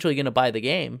potentially going to buy the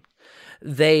game,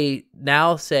 they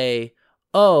now say,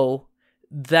 oh,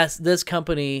 this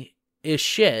company is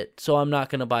shit, so I'm not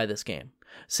going to buy this game.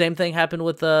 Same thing happened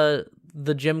with the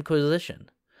Jimquisition.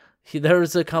 There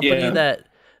was a company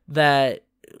that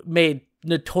made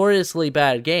notoriously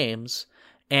bad games,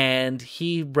 and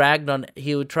he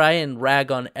would try and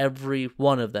rag on every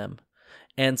one of them,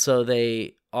 and so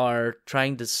they are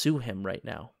trying to sue him right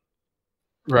now.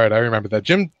 Right, I remember that.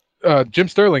 Jim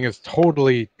Sterling is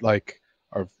totally like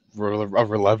I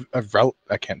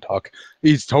can't talk.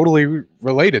 He's totally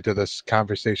related to this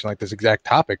conversation, like this exact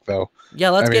topic, though. Yeah,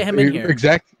 let's get him in here.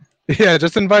 Yeah,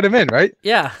 just invite him in, right?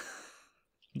 Yeah.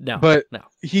 No.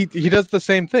 He does the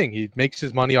same thing. He makes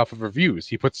his money off of reviews.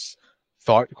 He puts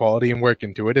thought, quality, and work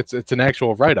into it. It's an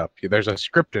actual write-up. There's a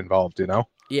script involved,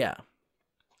 Yeah.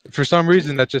 For some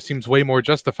reason, that just seems way more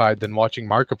justified than watching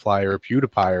Markiplier or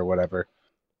PewDiePie or whatever.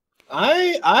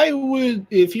 I would,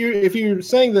 if you're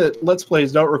saying that Let's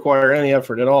Plays don't require any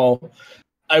effort at all,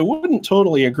 I wouldn't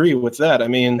totally agree with that. I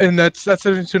mean, and that's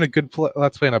between a good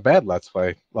Let's Play and a bad Let's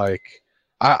Play. Like,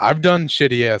 I've done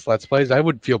shitty ass Let's Plays. I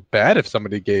would feel bad if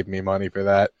somebody gave me money for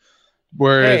that.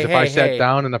 Whereas if I sat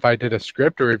down and if I did a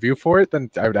script or review for it, then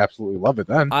I would absolutely love it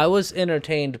then. I was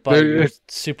entertained by your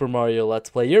Super Mario Let's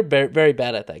Play. You're very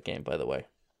bad at that game, by the way.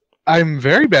 I'm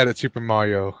very bad at Super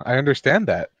Mario. I understand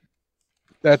that.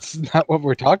 That's not what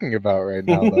we're talking about right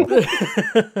now,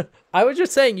 though. I was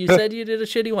just saying, you said you did a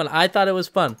shitty one. I thought it was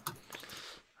fun.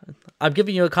 I'm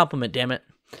giving you a compliment, damn it.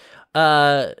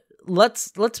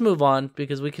 Let's move on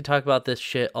because we could talk about this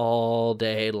shit all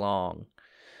day long.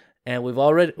 And we've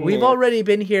already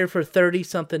been here for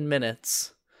 30-something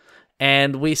minutes,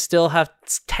 and we still have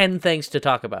 10 things to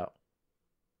talk about.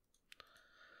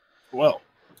 Well,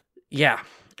 yeah.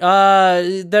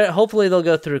 Hopefully they'll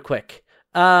go through quick.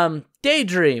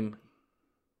 Daydream,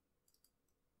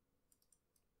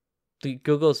 the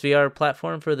Google's VR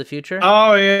platform for the future.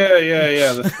 Oh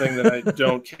yeah. The thing that I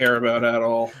don't care about at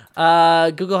all.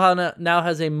 Google now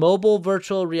has a mobile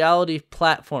virtual reality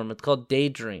platform. It's called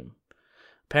Daydream.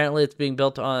 Apparently, it's being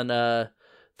built on the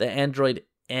Android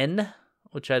N,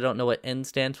 which I don't know what N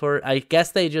stands for. I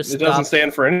guess they just doesn't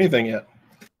stand for anything yet.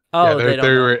 Oh, yeah,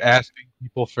 they were asking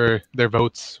people for their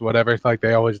votes, whatever, like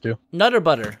they always do. Nutter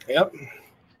butter. Yep.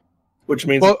 Which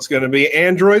means it's going to be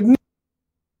Android.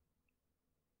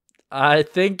 I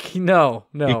think no.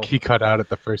 He cut out at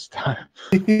the first time.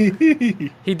 He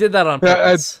did that on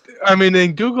purpose. I mean,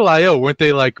 in Google I/O, weren't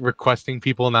they like requesting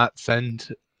people not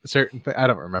send certain things? I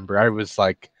don't remember. I was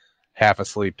like half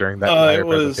asleep during that entire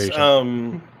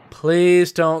presentation.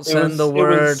 Please don't send the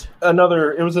word.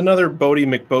 It was another Bodie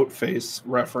McBoatface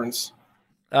reference.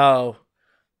 Oh,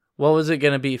 what was it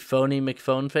going to be? Phony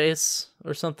McPhoneface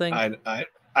or something?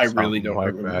 I really don't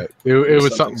remember. It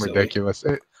was something ridiculous.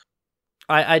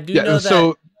 I do know that.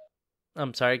 So,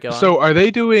 I'm sorry, go on. So are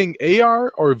they doing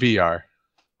AR or VR?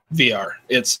 VR.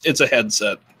 It's a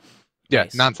headset. Yeah,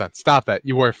 Nice. Nonsense. Stop that.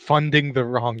 You are funding the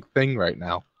wrong thing right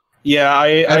now. Yeah, I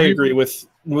agree with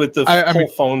the whole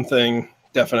phone thing.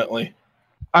 Definitely.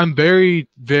 I'm very,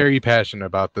 very passionate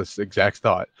about this exact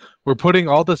thought. We're putting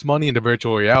all this money into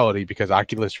virtual reality because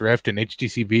Oculus Rift and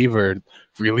HTC Vive are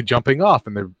really jumping off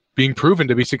and they're being proven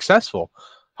to be successful.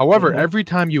 However, every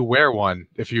time you wear one,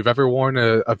 if you've ever worn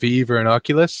a Vive or an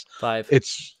Oculus, 5.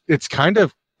 it's kind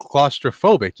of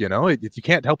claustrophobic, you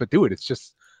can't help but do it. It's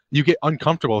just, you get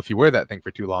uncomfortable if you wear that thing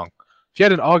for too long. If you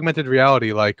had an augmented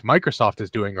reality like Microsoft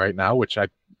is doing right now, which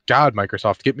God,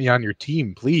 Microsoft, get me on your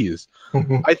team, please.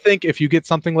 I think if you get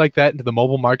something like that into the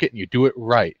mobile market and you do it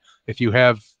right, if you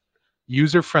have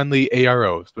user-friendly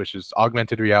AROs, which is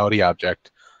augmented reality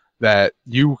object, that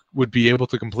you would be able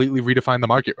to completely redefine the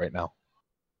market right now.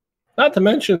 Not to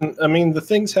mention, I mean, the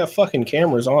things have fucking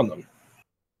cameras on them.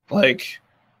 Like,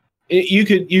 you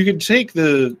could take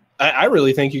I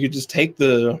really think you could just take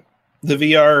the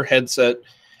VR headset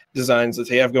designs that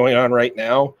they have going on right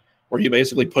now, where you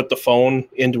basically put the phone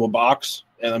into a box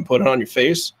and then put it on your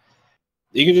face.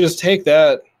 You can just take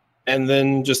that and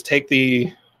then just take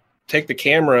the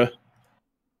camera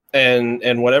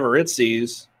and whatever it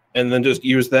sees, and then just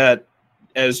use that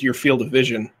as your field of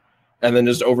vision, and then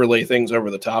just overlay things over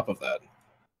the top of that.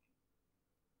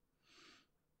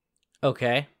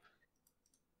 Okay.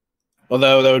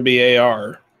 Although that would be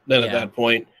AR then at Yeah. that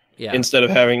point, Yeah. instead of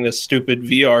having this stupid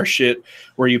VR shit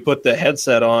where you put the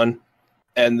headset on,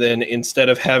 and then instead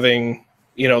of having,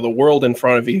 you know, the world in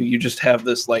front of you, you just have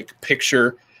this like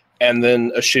picture, and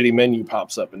then a shitty menu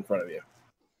pops up in front of you.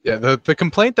 Yeah, the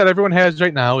complaint that everyone has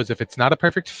right now is if it's not a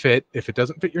perfect fit, if it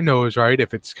doesn't fit your nose right,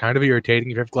 if it's kind of irritating,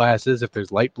 if you have glasses, if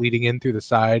there's light bleeding in through the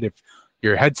side, if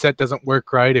your headset doesn't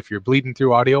work right, if you're bleeding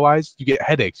through audio-wise, you get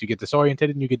headaches, you get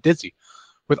disoriented, and you get dizzy.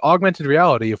 With augmented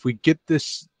reality, if we get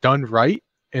this done right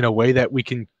in a way that we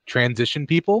can transition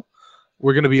people,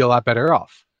 we're going to be a lot better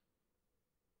off.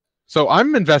 So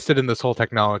I'm invested in this whole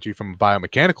technology from a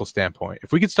biomechanical standpoint.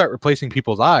 If we could start replacing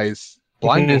people's eyes,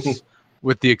 blindness,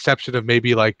 with the exception of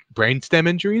maybe like brainstem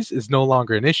injuries, is no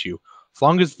longer an issue. As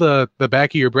long as the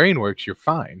back of your brain works, you're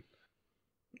fine.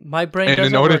 My brain And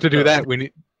doesn't in order work, to do though.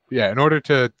 that, in order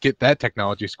to get that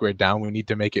technology squared down, we need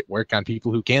to make it work on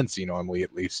people who can see normally,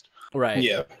 at least. Right.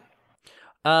 Yeah.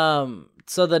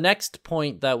 So the next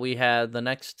point that we had, the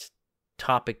next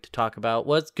topic to talk about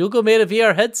was Google made a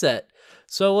VR headset.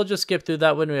 So we'll just skip through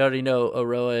that one. We already know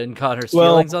Aroa and Connor's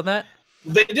feelings on that.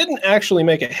 They didn't actually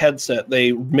make a headset.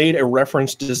 They made a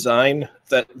reference design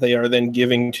that they are then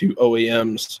giving to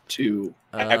OEMs to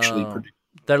actually Oh. produce.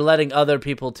 They're letting other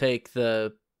people take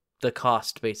the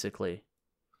cost, basically.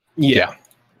 Yeah.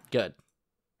 Good.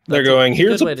 They're That's a going,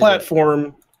 here's good way a to do it.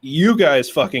 platform. You guys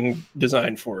fucking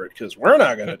designed for it, because we're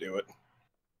not going to do it.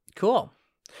 Cool.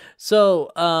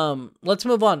 So, let's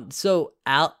move on. So,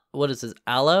 what is this?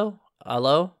 Allo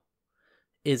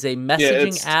is a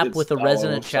messaging app it's with a Allo,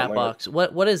 resonant chat something like box.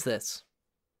 What is this?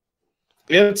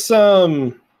 It's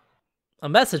A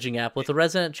messaging app with a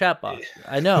resonant chat box.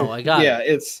 I know. I got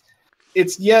it.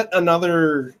 it's yet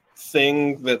another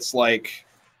thing that's like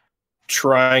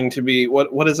trying to be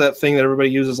what is that thing that everybody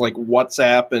uses, like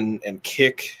WhatsApp and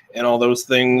Kick and all those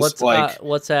things.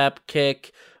 WhatsApp,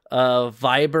 Kick,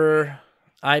 Viber,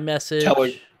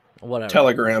 iMessage, whatever.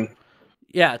 Telegram.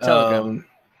 Yeah, Telegram.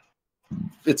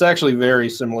 It's actually very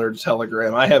similar to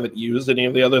Telegram. I haven't used any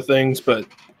of the other things, but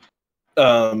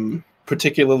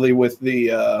particularly with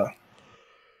the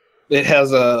it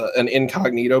has an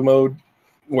incognito mode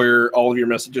where all of your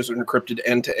messages are encrypted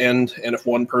end to end, and if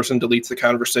one person deletes the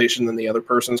conversation, then the other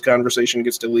person's conversation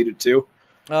gets deleted too.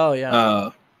 Oh yeah.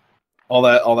 All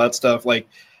that stuff. Like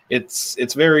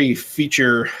it's very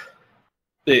feature.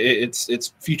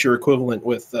 It's feature equivalent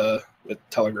with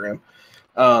Telegram.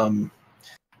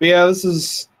 But yeah, this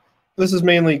is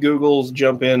mainly Google's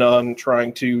jump in on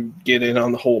trying to get in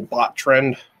on the whole bot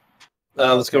trend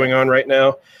that's going on right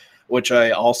now, which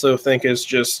I also think is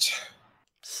just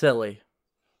silly.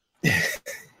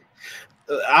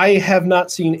 I have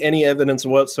not seen any evidence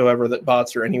whatsoever that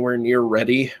bots are anywhere near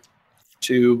ready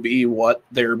to be what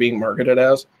they're being marketed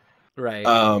as. Right.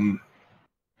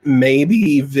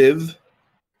 Maybe Viv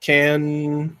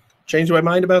can change my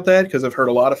mind about that, because I've heard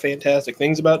a lot of fantastic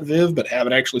things about Viv, but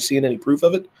haven't actually seen any proof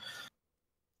of it.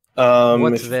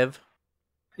 What's Viv?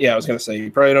 Yeah, I was going to say,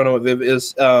 you probably don't know what Viv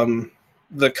is.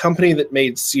 The company that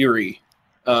made Siri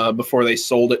before they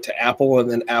sold it to Apple, and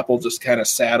then Apple just kind of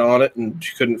sat on it and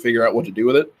couldn't figure out what to do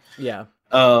with it. Yeah.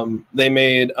 They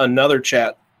made another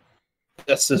chat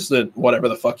assistant, whatever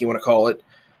the fuck you want to call it,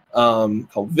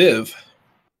 called Viv,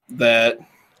 that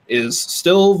is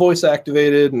still voice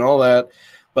activated and all that.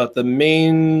 But the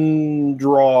main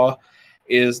draw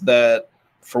is that,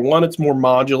 for one, it's more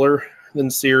modular than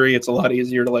Siri. It's a lot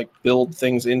easier to like build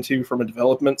things into from a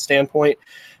development standpoint.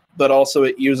 But also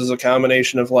it uses a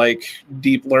combination of like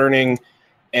deep learning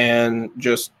and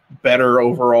just better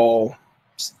overall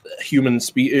human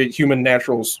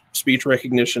natural speech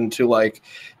recognition to like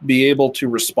be able to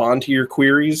respond to your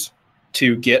queries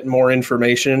to get more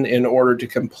information in order to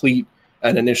complete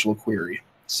an initial query.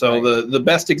 So Right. the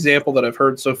best example that I've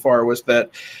heard so far was that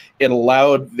it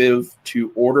allowed Viv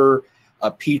to order a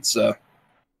pizza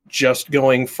just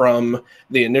going from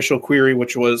the initial query,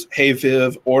 which was, hey,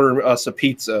 Viv, order us a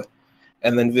pizza.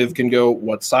 And then Viv can go,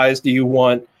 what size do you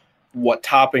want? What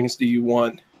toppings do you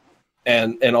want?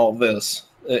 And all this.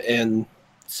 And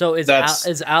So is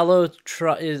That's- Allo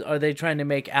are they trying to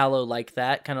make Allo like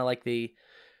that, kind of like the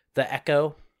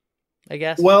Echo, I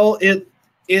guess? well,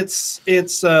 it's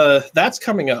that's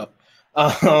coming up.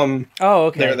 Oh,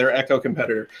 okay. Their Echo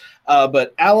competitor.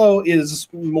 But Allo is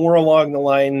more along the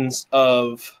lines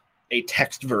of a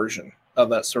text version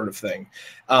that sort of thing.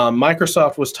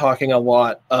 Microsoft was talking a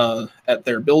lot at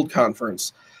their Build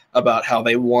conference about how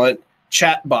they want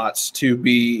chatbots to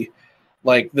be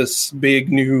like this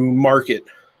big new market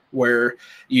where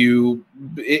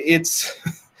it's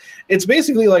it's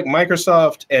basically like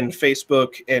Microsoft and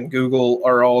Facebook and Google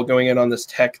are all going in on this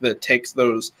tech that takes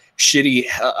those shitty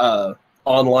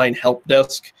online help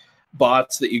desk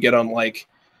bots that you get on like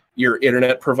your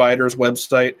internet provider's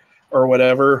website or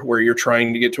whatever, where you're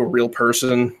trying to get to a real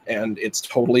person and it's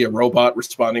totally a robot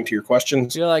responding to your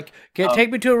questions. You're like, take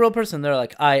me to a real person. They're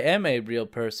like, I am a real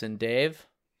person, Dave.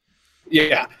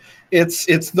 Yeah,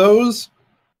 it's those,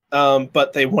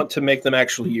 but they want to make them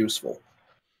actually useful.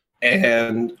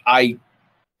 And I'm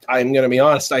going to be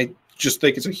honest, I just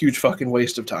think it's a huge fucking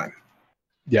waste of time.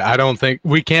 Yeah, I don't think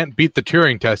we can't beat the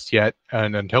Turing test yet,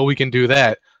 and until we can do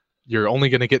that, you're only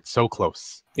going to get so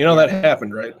close. You know that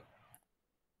happened, right?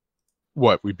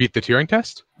 What, we beat the Turing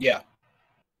test? Yeah.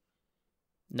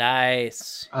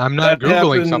 Nice. I'm not That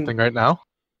Googling happened- something right now.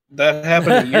 That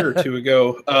happened a year or two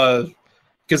ago.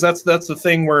 Because that's the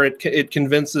thing where it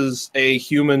convinces a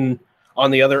human on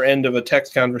the other end of a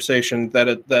text conversation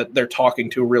that they're talking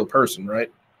to a real person, right?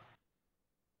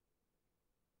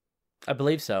 I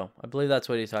believe so. I believe that's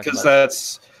what he's talking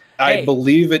Because about. I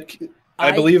believe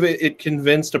it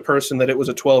convinced a person that it was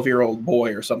a 12-year-old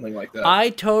boy or something like that. I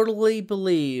totally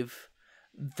believe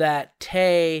that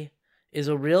Tay is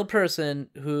a real person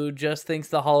who just thinks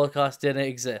the Holocaust didn't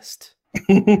exist.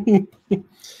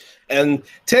 And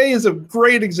Tay is a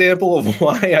great example of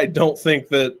why I don't think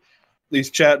that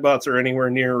these chatbots are anywhere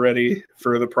near ready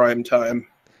for the prime time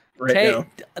now.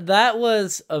 That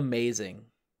was amazing.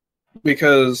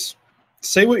 Because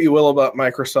say what you will about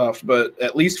Microsoft, but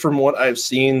at least from what I've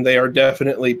seen, they are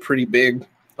definitely pretty big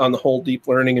on the whole deep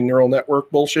learning and neural network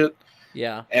bullshit.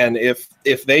 Yeah. And if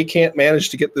they can't manage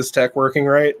to get this tech working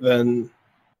right, then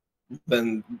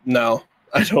no,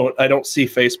 I don't see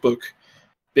Facebook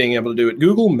being able to do it.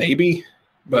 Google maybe,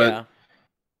 but yeah.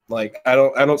 like I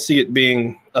don't see it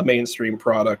being a mainstream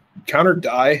product. Connor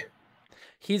die.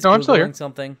 He's No, I'm still here. Googling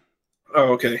something.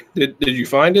 Oh, okay. Did you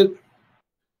find it?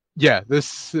 Yeah,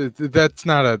 that's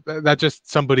not that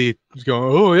just somebody who's going,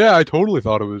 oh yeah, I totally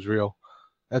thought it was real.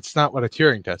 That's not what a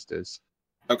Turing test is.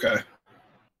 Okay.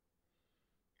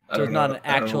 I So it's don't not know. an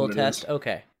I don't know actual what it test? is.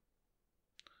 Okay.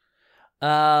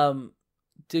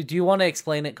 Do you want to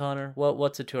explain it, Connor?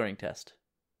 What's a Turing test?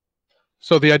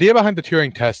 So the idea behind the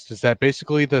Turing test is that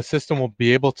basically the system will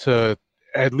be able to,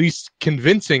 at least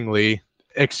convincingly,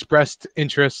 express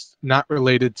interest not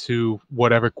related to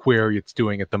whatever query it's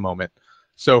doing at the moment.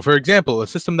 So, for example, a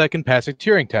system that can pass a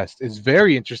Turing test is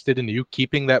very interested in you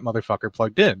keeping that motherfucker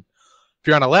plugged in. If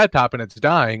you're on a laptop and it's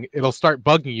dying, it'll start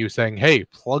bugging you saying, hey,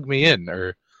 plug me in,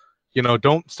 or,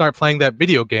 don't start playing that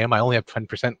video game. I only have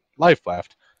 10% life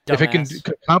left. Dumbass. If it can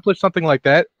accomplish something like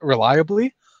that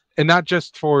reliably, and not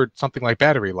just for something like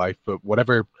battery life, but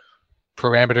whatever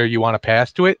parameter you want to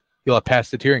pass to it, you'll have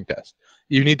passed the Turing test.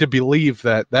 You need to believe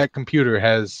that that computer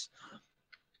has,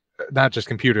 not just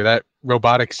computer, that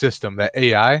robotic system, that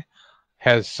AI,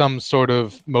 has some sort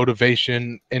of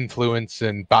motivation, influence,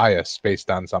 and bias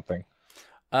based on something.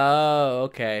 Oh,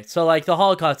 okay. So like the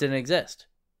Holocaust didn't exist.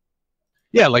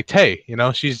 Yeah, like Tay,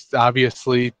 she's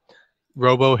obviously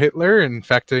Robo-Hitler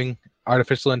infecting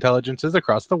artificial intelligences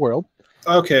across the world.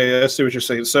 Okay, I see what you're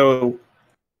saying. So,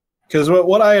 because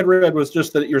what I had read was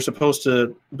just that you're supposed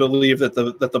to believe that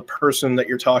the person that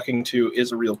you're talking to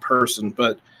is a real person,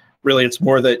 but really it's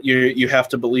more that you have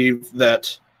to believe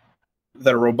that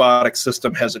a robotic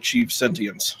system has achieved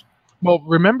sentience. Well,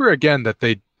 remember again that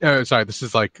they. Sorry, this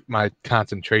is like my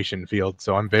concentration field,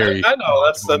 so I'm very. I know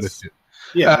that's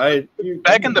yeah.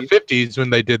 Back in the 50s, when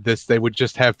they did this, they would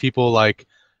just have people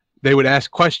they would ask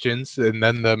questions, and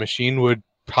then the machine would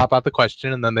pop out the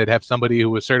question, and then they'd have somebody who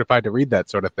was certified to read that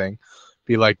sort of thing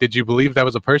be like, did you believe that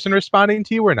was a person responding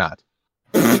to you or not?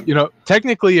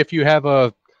 Technically, if you have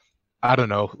a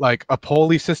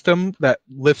pulley system that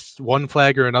lifts one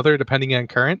flag or another depending on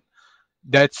current,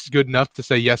 that's good enough to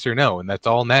say yes or no, and that's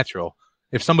all natural.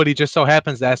 If somebody just so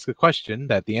happens to ask a question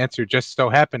that the answer just so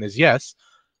happen is yes,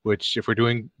 which if we're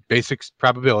doing basic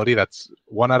probability, that's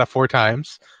 1 out of 4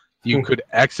 times, you could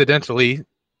accidentally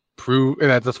prove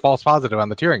that's a false positive on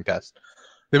the Turing test.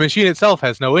 The machine itself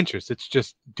has no interest. It's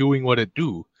just doing what it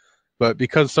do. But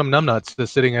because some numbnuts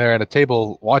that's sitting there at a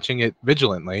table watching it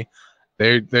vigilantly,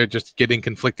 they're just getting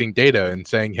conflicting data and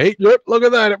saying, hey, yep, look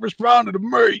at that, it responded to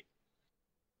me.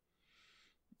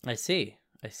 I see.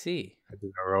 I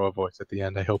did a Roa voice at the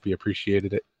end. I hope you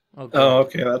appreciated it. Okay. Oh,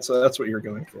 okay. That's what you're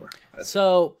going for.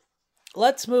 So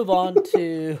let's move on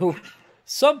to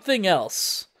something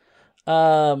else.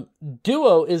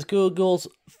 Duo is Google's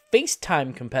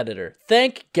FaceTime competitor.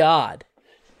 Thank God.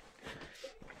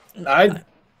 I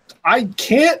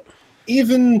can't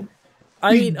even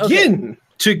begin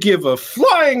to give a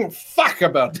flying fuck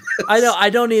about this. I know, I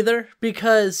don't either,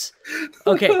 because,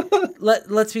 okay,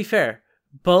 let's be fair.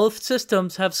 Both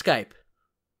systems have Skype.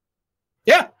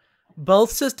 Yeah.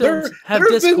 Both systems have there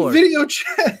Discord. Been video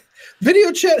chat.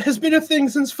 Video chat has been a thing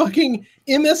since fucking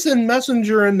MSN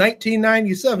Messenger in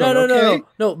 1997.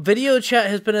 No. Video chat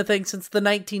has been a thing since the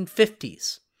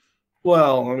 1950s.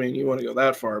 Well, I mean, you want to go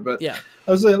that far, but yeah.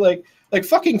 I was like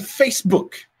fucking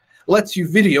Facebook lets you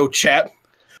video chat.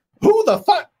 Who the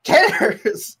fuck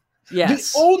cares?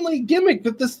 Yes. The only gimmick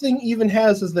that this thing even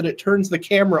has is that it turns the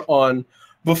camera on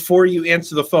before you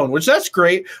answer the phone, which that's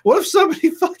great. What if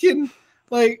somebody fucking,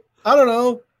 like, I don't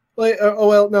know, like,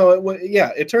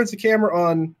 it turns the camera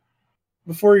on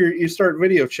before you start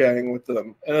video chatting with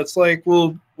them. And it's like,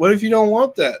 well, what if you don't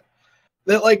want that?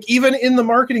 That, like, even in the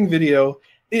marketing video,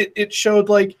 it showed,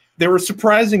 like, they were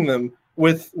surprising them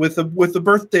with the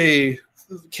birthday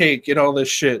cake and all this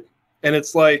shit. And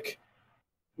it's like,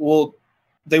 well,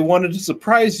 they wanted to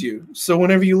surprise you. So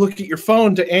whenever you look at your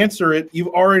phone to answer it, you've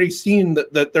already seen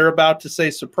that they're about to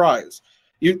say surprise.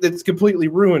 It's completely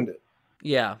ruined it.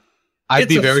 Yeah. I'd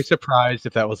be very surprised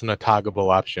if that wasn't a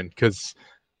toggleable option, because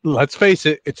let's face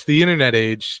it, it's the internet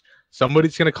age.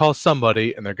 Somebody's going to call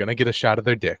somebody and they're going to get a shot of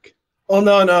their dick. Oh,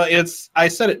 no. I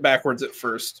said it backwards at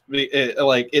first. You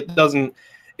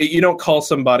don't call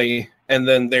somebody and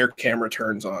then their camera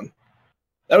turns on.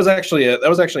 That was actually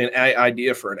an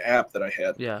idea for an app that I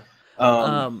had. Yeah.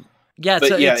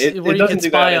 It where you can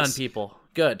spy on people.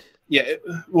 Good. Yeah.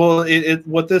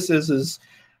 What this is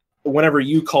whenever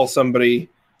you call somebody,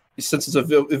 since it's a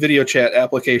video chat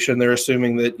application, they're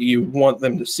assuming that you want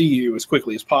them to see you as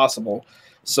quickly as possible.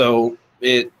 So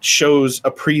it shows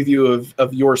a preview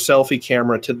of your selfie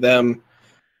camera to them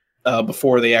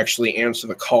before they actually answer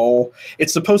the call.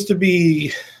 It's supposed to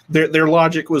be their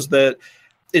logic was that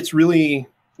it's really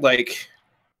like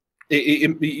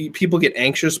people get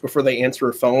anxious before they answer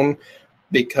a phone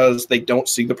because they don't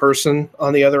see the person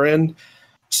on the other end.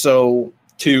 So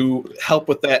to help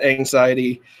with that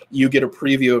anxiety, you get a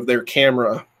preview of their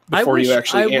camera before you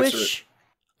actually answer it.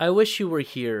 I wish you were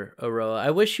here, Aroa.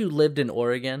 I wish you lived in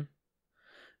Oregon,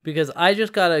 because I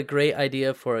just got a great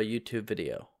idea for a YouTube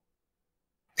video.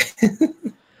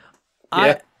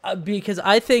 Yeah. Because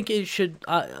I think it should.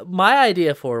 My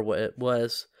idea for it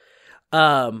was,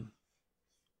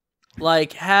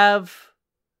 like have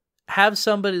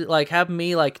somebody, like have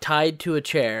me like tied to a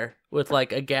chair with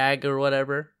like a gag or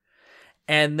whatever,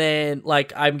 and then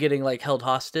like I'm getting like held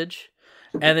hostage,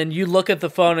 and then you look at the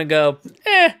phone and go,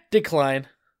 decline.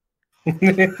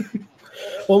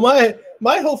 Well,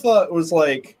 my whole thought was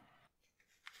like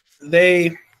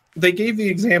they gave the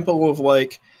example of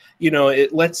like,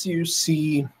 it lets you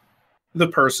see the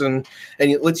person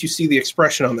and it lets you see the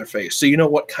expression on their face, so you know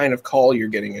what kind of call you're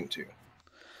getting into.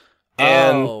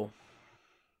 And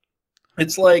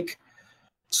it's like,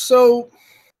 so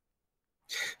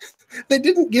they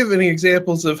didn't give any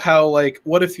examples of how, like,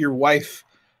 what if your wife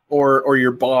or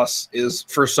your boss is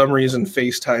for some reason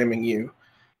FaceTiming you,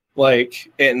 like,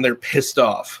 and they're pissed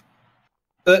off.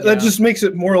 That just makes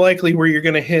it more likely where you're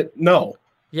going to hit no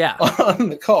on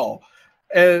the call.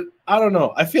 And I don't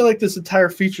know. I feel like this entire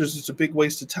feature is just a big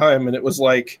waste of time. And it was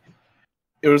like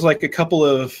a couple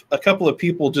of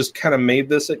people just kind of made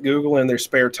this at Google in their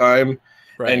spare time.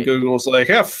 Right. And Google's like,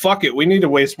 yeah, fuck it. We need to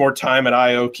waste more time at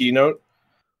I/O Keynote.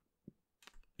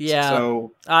 Yeah.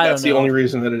 So that's the only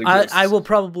reason that it exists. I will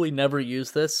probably never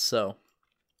use this, so.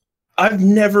 I've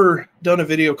never done a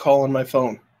video call on my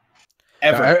phone.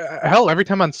 Ever. Hell, every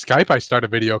time on Skype I start a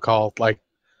video call, like,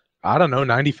 I don't know,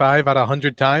 95 out of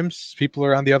 100 times, people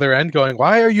are on the other end going,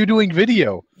 why are you doing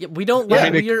video? Yeah, we don't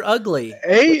like you're ugly.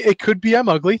 A, it could be I'm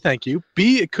ugly, thank you.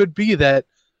 B, it could be that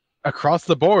across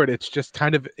the board, it's just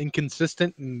kind of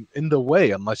inconsistent and in the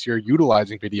way, unless you're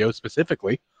utilizing video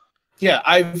specifically. Yeah,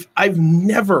 I've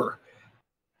never,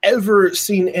 ever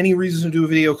seen any reason to do a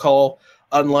video call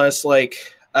unless,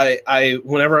 like, I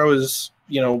whenever I was,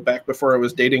 back before I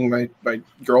was dating my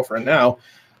girlfriend now,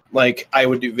 like, I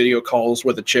would do video calls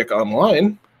with a chick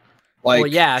online. Like,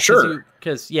 well, yeah, sure.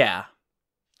 How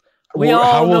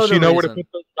will she know where to put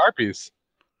those Sharpies?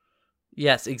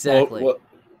 Yes, exactly. What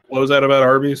was that about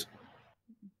Arby's?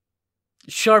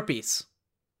 Sharpies.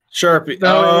 Sharpie.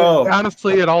 No,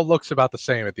 honestly, it all looks about the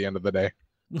same at the end of the day.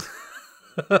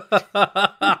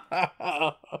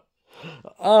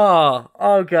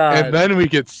 Oh God. And then we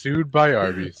get sued by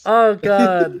Arby's. Oh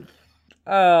God.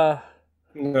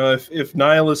 If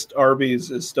Nihilist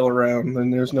Arby's is still around,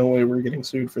 then there's no way we're getting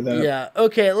sued for that. Yeah.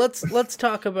 Okay. Let's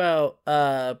talk about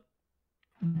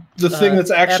The thing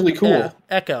that's actually cool. yeah,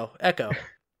 Echo.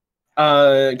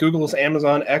 Google's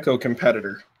Amazon Echo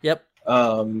competitor. Yep.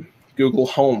 Google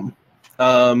Home.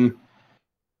 I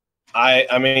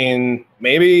mean,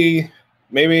 maybe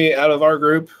out of our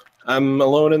group, I'm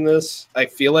alone in this. I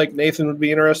feel like Nathan would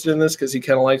be interested in this because he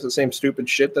kind of likes the same stupid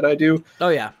shit that I do. Oh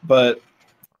yeah. But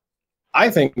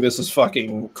I think this is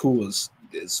fucking cool as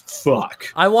fuck.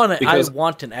 I want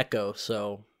an Echo.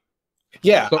 So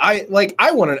yeah, I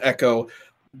want an Echo,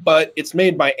 but it's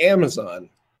made by Amazon.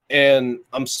 And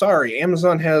I'm sorry,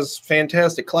 Amazon has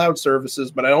fantastic cloud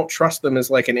services, but I don't trust them as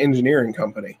like an engineering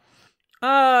company.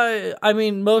 I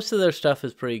mean, most of their stuff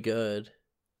is pretty good.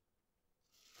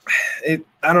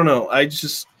 I don't know. I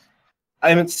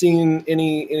haven't seen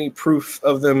any proof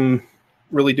of them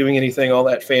really doing anything all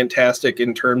that fantastic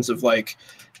in terms of like,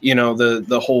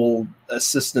 the whole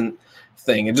assistant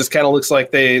thing. It just kind of looks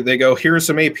like they go, here are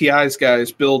some APIs,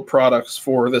 guys, build products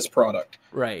for this product.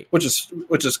 Right. Which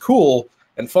is cool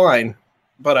and fine,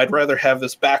 but I'd rather have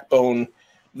this backbone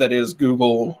that is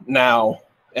Google Now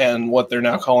and what they're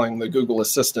now calling the Google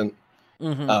Assistant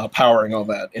powering all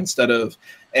that instead of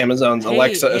Amazon's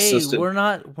Alexa Assistant. We're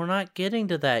not getting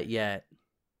to that yet.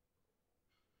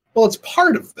 Well, it's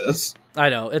part of this. I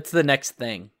know, it's the next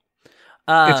thing.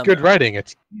 It's good writing.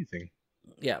 It's easy.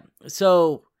 Yeah.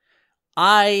 So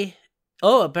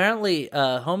apparently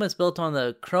Home is built on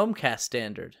the Chromecast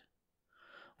standard,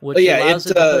 which allows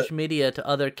it to push media to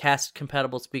other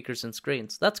cast-compatible speakers and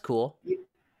screens. That's cool.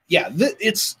 Yeah,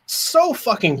 it's so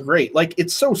fucking great. Like,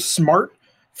 it's so smart,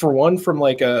 for one, from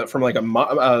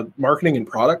a marketing and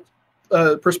product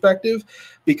perspective,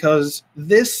 because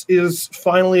this is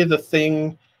finally the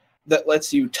thing that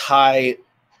lets you tie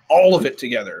all of it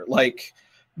together. Like,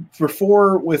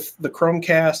 before, with the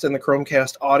Chromecast and the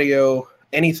Chromecast audio,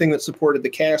 anything that supported the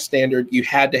cast standard, you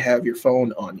had to have your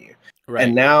phone on you. Right.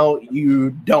 And now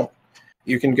you don't.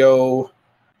 You can go,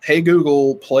 hey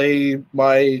Google, play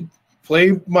my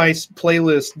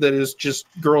playlist that is just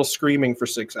girls screaming for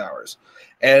 6 hours,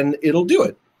 and it'll do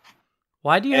it.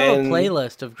 Why do you have a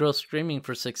playlist of girls screaming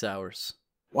for 6 hours?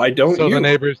 Why don't so you? So the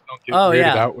neighbors don't get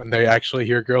weirded out when they actually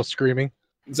hear girls screaming?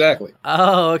 Exactly.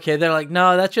 Oh, okay. They're like,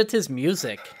 no, that's just his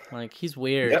music. Like, he's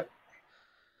weird. Yep.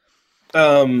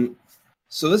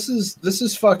 So this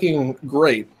is fucking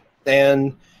great,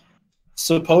 and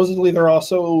supposedly they're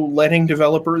also letting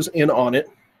developers in on it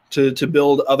to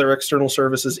build other external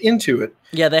services into it.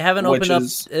 Yeah, they haven't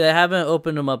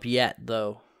opened them up yet,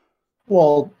 though.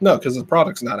 Well, no, because the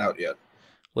product's not out yet.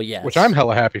 Well, yes. Which I'm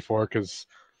hella happy for, because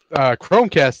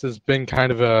Chromecast has been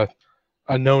kind of a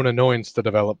known annoyance to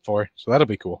develop for, so that'll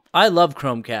be cool. I love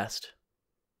Chromecast.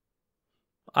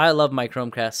 I love my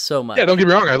Chromecast so much. Yeah, don't get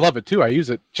me wrong, I love it too. I use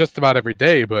it just about every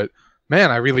day, but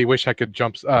man, I really wish I could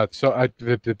jump.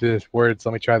 The words.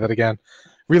 Let me try that again.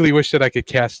 Really wish that I could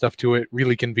cast stuff to it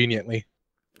really conveniently.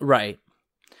 Right.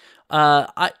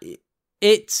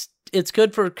 It's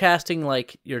good for casting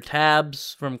like your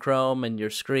tabs from Chrome and your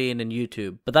screen and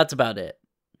YouTube, but that's about it.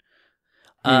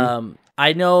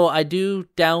 I know I do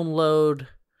download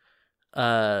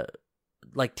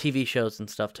like TV shows and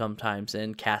stuff sometimes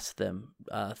and cast them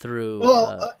through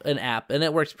an app, and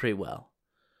it works pretty well.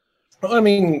 I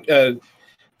mean,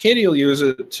 Katie will use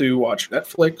it to watch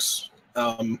Netflix.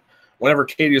 Whenever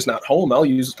Katie is not home, I'll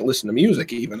use it to listen to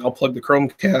music even. I'll plug the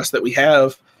Chromecast that we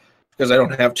have, because I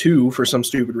don't have two for some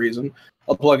stupid reason.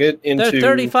 I'll plug it into...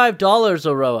 They're $35,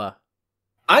 Aroa.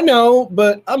 I know,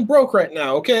 but I'm broke right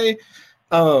now, okay?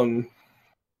 But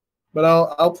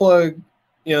I'll plug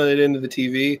it into the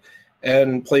TV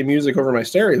and play music over my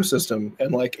stereo system,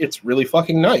 and like, it's really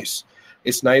fucking nice.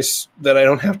 It's nice that I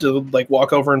don't have to like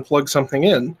walk over and plug something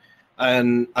in,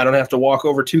 and I don't have to walk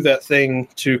over to that thing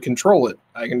to control it.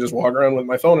 I can just walk around with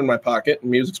my phone in my pocket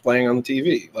and music's playing on the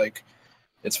TV. Like,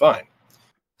 it's fine.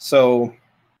 So,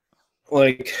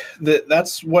 like,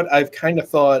 that's what I've kind of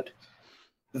thought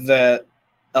that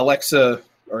Alexa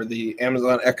or the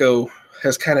Amazon Echo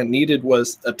has kind of needed,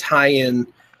 was a tie-in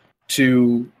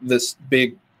to this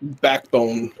big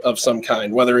backbone of some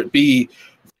kind, whether it be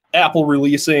Apple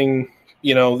releasing,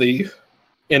 the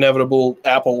inevitable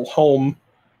Apple Home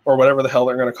or whatever the hell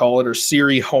they're going to call it, or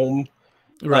Siri Home,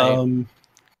 right?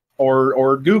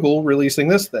 Or Google releasing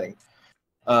this thing.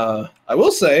 I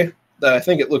will say that I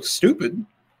think it looks stupid,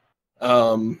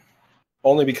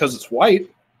 only because it's white.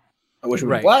 I wish it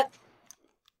was black.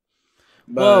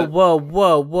 But...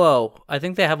 Whoa! I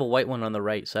think they have a white one on the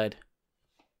right side,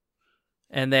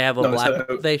 and they have a black.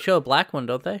 They show a black one,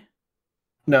 don't they?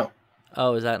 No.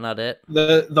 Oh, is that not it?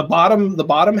 The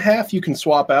bottom half you can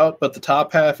swap out, but the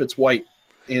top half it's white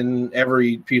in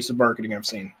every piece of marketing I've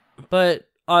seen. But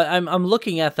I'm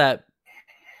looking at that.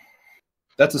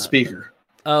 That's a speaker.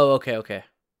 Oh, okay.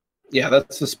 Yeah,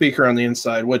 that's the speaker on the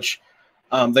inside, which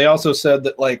they also said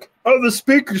that like, oh, the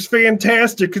speaker's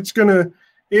fantastic. It's gonna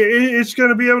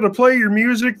be able to play your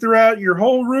music throughout your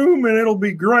whole room, and it'll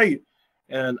be great.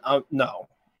 And no,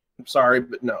 I'm sorry,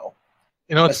 but no.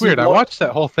 You know, it's weird. I watched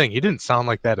that whole thing. He didn't sound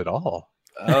like that at all.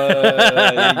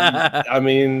 I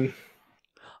mean,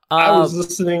 I was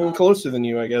listening closer than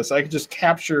you, I guess. I could just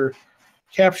capture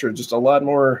just a lot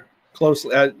more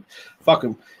closely. Fuck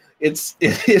him. It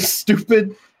is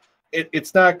stupid.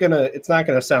 It's not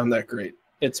gonna sound that great.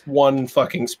 It's one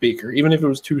fucking speaker. Even if it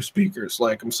was two speakers,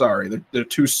 like, I'm sorry, they're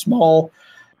too small.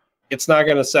 It's not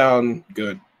gonna sound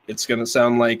good. It's gonna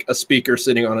sound like a speaker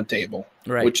sitting on a table,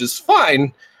 right? Which is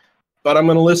fine. But I'm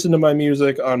going to listen to my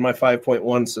music on my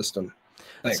 5.1 system.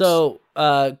 Thanks. So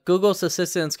Google's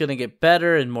Assistant's going to get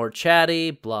better and more chatty,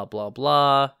 blah, blah,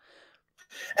 blah.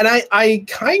 And I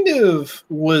kind of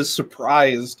was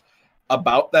surprised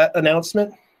about that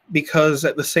announcement because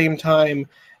at the same time,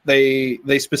 they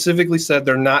specifically said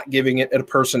they're not giving it a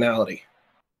personality.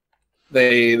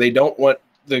 They don't want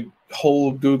the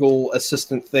whole Google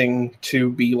Assistant thing to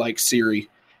be like Siri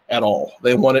at all.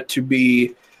 They want it to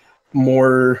be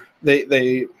more...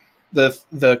 The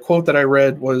quote that I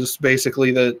read was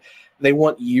basically that they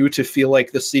want you to feel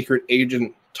like the secret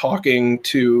agent talking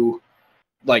to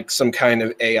like some kind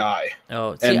of AI.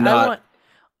 Oh, see,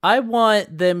 I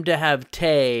want them to have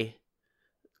racist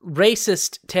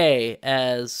Tay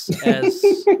as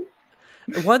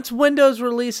once Windows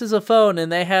releases a phone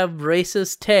and they have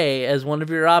racist Tay as one of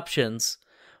your options,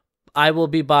 I will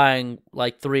be buying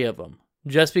like 3 of them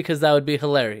just because that would be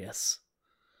hilarious.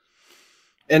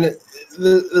 And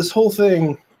this whole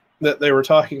thing that they were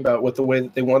talking about with the way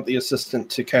that they want the assistant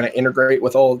to kind of integrate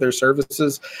with all of their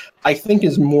services, I think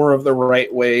is more of the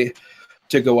right way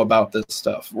to go about this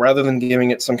stuff. Rather than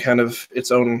giving it some kind of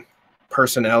its own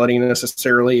personality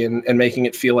necessarily and making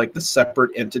it feel like the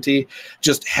separate entity,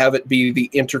 just have it be the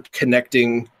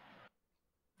interconnecting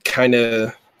kind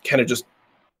of just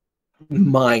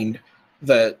mind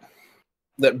that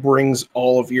brings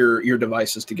all of your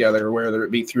devices together, whether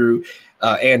it be through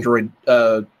Android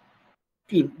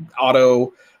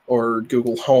Auto or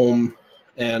Google Home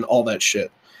and all that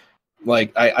shit.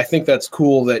 Like, I think that's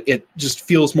cool that it just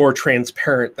feels more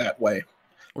transparent that way.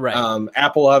 Right.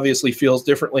 Apple obviously feels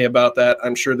differently about that.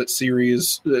 I'm sure that Siri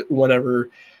is, whenever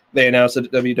they announce it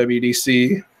at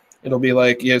WWDC, it'll be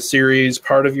like, yeah, Siri's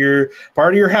part of your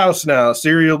house now.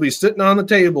 Siri will be sitting on the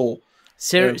table.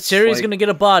 Siri's like, gonna get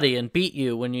a body and beat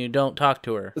you when you don't talk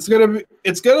to her. It's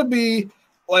gonna be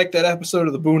like that episode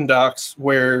of the Boondocks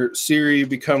where Siri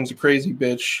becomes a crazy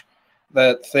bitch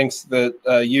that thinks that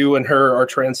you and her are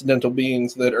transcendental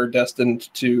beings that are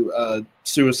destined to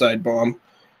suicide bomb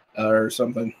or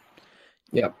something.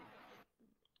 Yeah.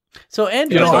 So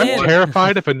Android, I'm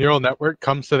terrified if a neural network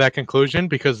comes to that conclusion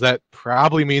because that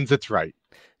probably means it's right.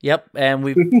 Yep, and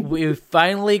we've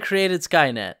finally created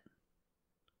Skynet.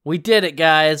 We did it,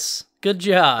 guys. Good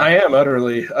job. I am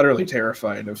utterly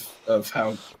terrified of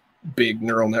how big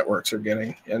neural networks are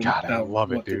getting. And God, I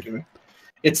love it, dude.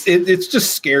 It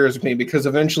just scares me because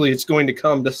eventually it's going to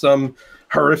come to some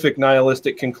horrific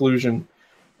nihilistic conclusion,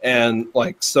 and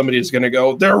like somebody's going to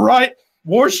go, "They're right.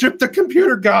 Worship the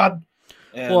computer god."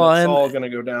 And it's all going to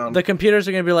go down. The computers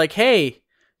are going to be like, "Hey,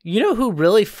 you know who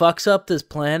really fucks up this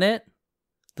planet?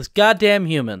 This goddamn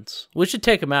humans. We should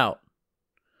take them out."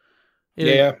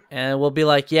 Yeah. And we'll be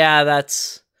like, "Yeah,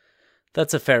 that's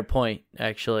a fair point,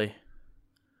 actually."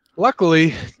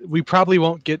 Luckily, we probably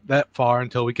won't get that far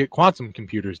until we get quantum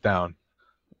computers down.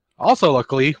 Also,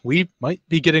 luckily, we might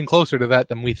be getting closer to that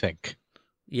than we think.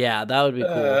 Yeah, that would be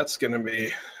cool. That's gonna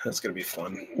be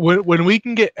fun. When we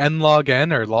can get n log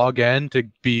n or log n to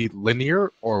be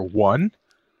linear or 1,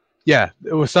 yeah,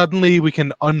 suddenly we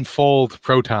can unfold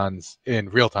protons in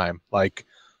real time. Like,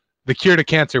 the cure to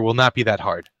cancer will not be that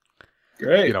hard.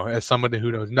 Great. You know, as someone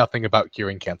who knows nothing about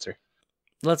curing cancer.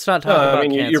 Let's not talk about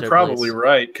cancer. You're probably please.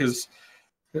 right, because...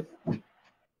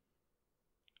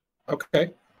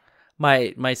 Okay.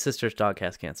 My sister's dog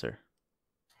has cancer.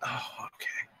 Oh,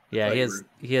 okay. Yeah,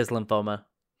 he has lymphoma.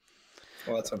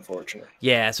 Well, that's unfortunate.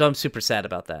 Yeah, so I'm super sad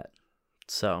about that.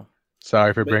 So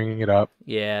sorry for bringing it up.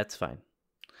 Yeah, it's fine.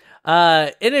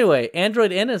 Anyway,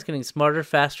 Android N is getting smarter,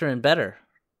 faster, and better.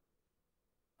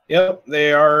 Yep,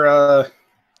 they are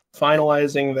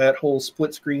finalizing that whole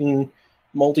split screen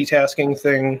multitasking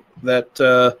thing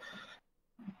that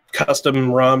custom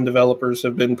ROM developers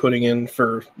have been putting in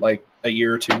for like a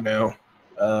year or two now.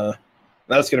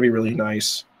 That's going to be really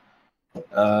nice.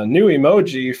 New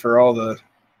emoji for all the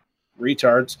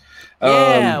retards.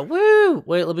 Yeah, woo!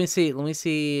 Wait, let me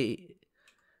see.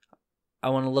 I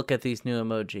want to look at these new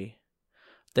emoji.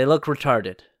 They look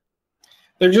retarded.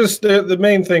 They're just the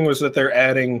main thing was that they're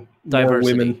adding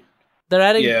Diversity. more women.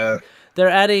 They're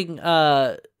adding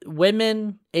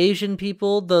women, Asian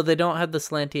people, though they don't have the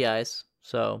slanty eyes.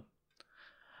 So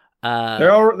they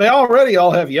already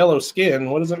all have yellow skin.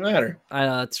 What does it matter? I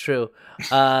know that's true.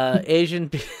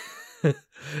 Asian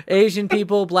Asian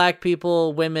people, black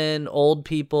people, women, old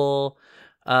people.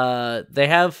 They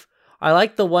have. I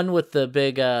like the one with the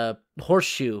big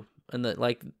horseshoe and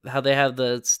how they have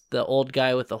the old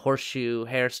guy with the horseshoe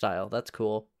hairstyle. That's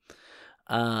cool.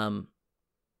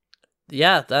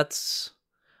 Yeah, that's.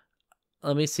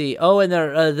 Let me see. Oh, and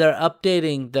they're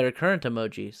updating their current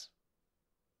emojis.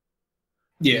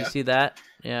 Yeah, you see that?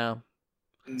 Yeah.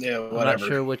 Yeah, whatever.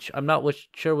 I'm not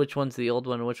sure which one's the old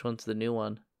one and which one's the new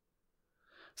one.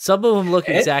 Some of them look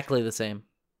exactly the same.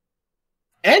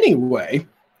 Anyway,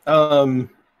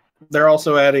 they're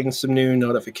also adding some new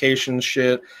notification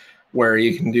shit where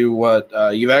you can do what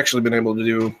you've actually been able to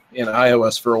do in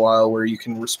iOS for a while, where you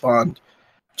can respond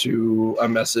to a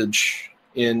message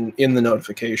in the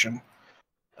notification.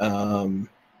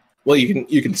 Well,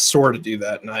 you can sort of do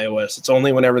that in iOS. It's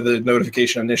only whenever the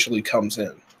notification initially comes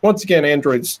in. Once again,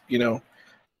 Android's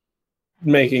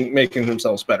making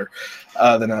themselves better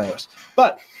than iOS,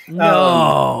 but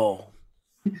no.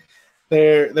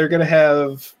 They're going to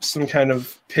have some kind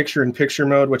of picture-in-picture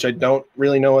mode, which I don't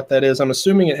really know what that is. I'm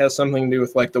assuming it has something to do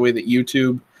with like the way that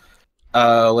YouTube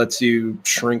lets you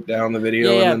shrink down the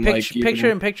video. Yeah, and then,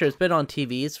 picture-in-picture. It's been on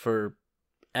TVs for.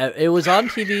 It was on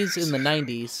TVs in the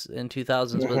 90s and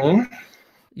 2000s, but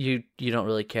you don't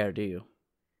really care, do you?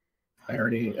 I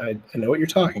know what you're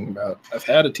talking about. I've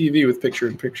had a TV with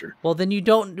picture-in-picture. Well, then you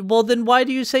don't. Well, then why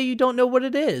do you say you don't know what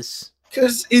it is?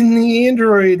 Because in the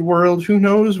Android world, who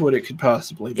knows what it could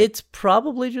possibly be? It's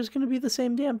probably just going to be the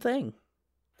same damn thing.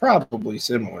 Probably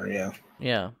similar, yeah.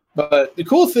 Yeah. But the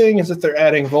cool thing is that they're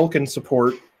adding Vulkan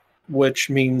support, which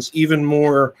means even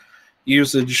more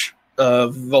usage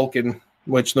of Vulkan,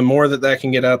 which the more that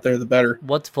can get out there, the better.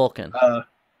 What's Vulkan?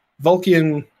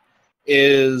 Vulkan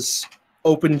is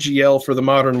OpenGL for the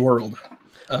modern world,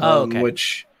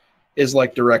 which is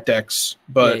like DirectX,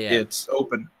 but it's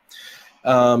open.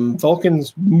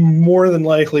 Vulkan's more than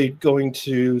likely going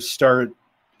to start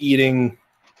eating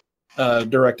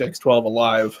DirectX 12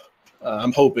 alive.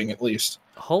 I'm hoping, at least.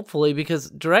 Hopefully, because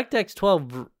DirectX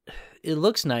 12, it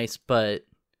looks nice, but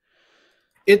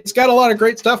it's got a lot of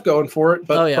great stuff going for it.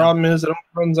 But the problem is it only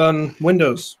runs on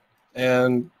Windows,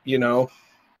 and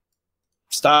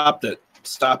stop it.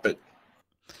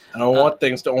 I don't want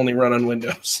things to only run on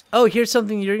Windows. Oh, here's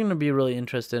something you're going to be really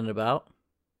interested about.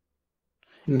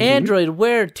 Mm-hmm. Android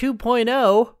Wear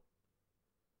 2.0.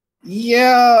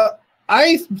 Yeah,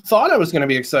 I thought I was going to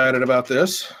be excited about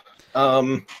this.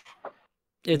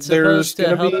 It's supposed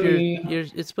to help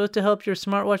it's supposed to help your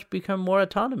smartwatch become more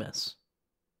autonomous.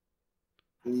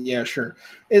 Yeah, sure.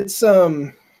 It's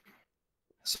so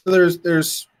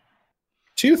there's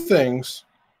two things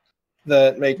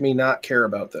that make me not care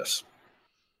about this.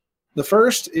 The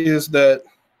first is that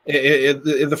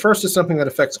the first is something that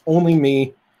affects only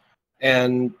me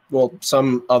and, well,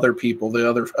 some other people, the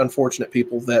other unfortunate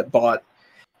people that bought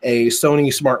a Sony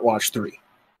Smartwatch 3.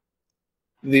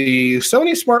 The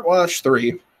Sony Smartwatch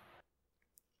 3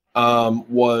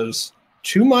 was,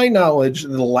 to my knowledge,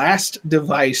 the last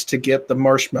device to get the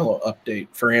Marshmallow update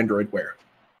for Android Wear.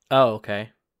 Oh, okay.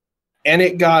 And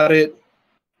it got it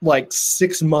like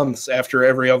 6 months after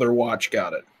every other watch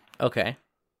got it. Okay.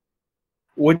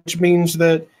 Which means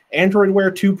that Android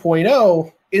Wear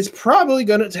 2.0 is probably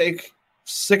going to take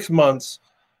 6 months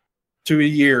to a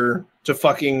year to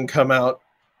fucking come out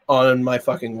on my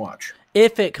fucking watch.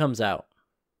 If it comes out.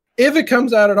 If it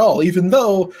comes out at all, even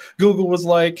though Google was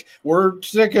like, we're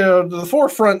sticking to the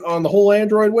forefront on the whole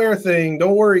Android Wear thing.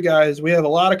 Don't worry, guys. We have a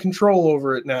lot of control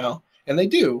over it now. And they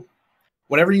do.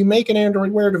 Whenever you make an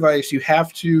Android Wear device, you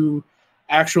have to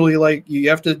actually, you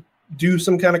have to do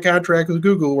some kind of contract with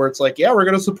Google where it's like, yeah, we're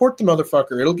going to support the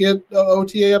motherfucker. It'll get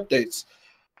OTA updates.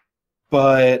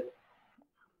 But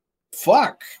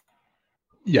fuck.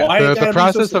 Yeah, the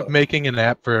process of making an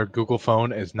app for a Google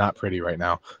phone is not pretty right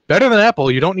now. Better than Apple,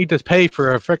 you don't need to pay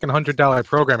for a freaking $100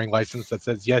 programming license that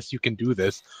says, yes, you can do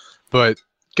this. But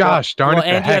gosh darn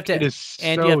it, it is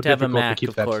so difficult to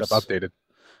keep that stuff updated.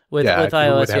 With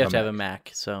iOS, you have to have a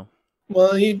Mac. So,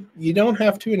 well, you don't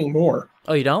have to anymore.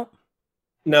 Oh, you don't?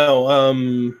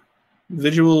 No.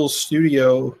 Visual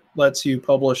Studio lets you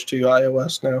publish to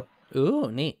iOS now.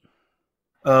 Ooh, neat.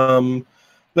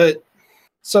 But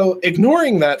so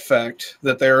ignoring that fact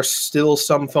that there are still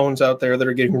some phones out there that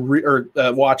are getting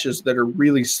watches that are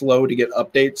really slow to get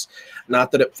updates.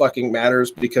 Not that it fucking matters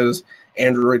because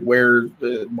Android Wear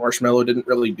Marshmallow didn't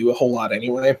really do a whole lot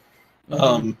anyway.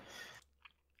 Barring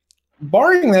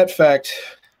that fact,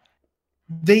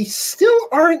 they still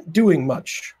aren't doing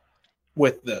much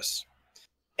with this.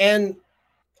 And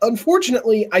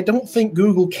unfortunately, I don't think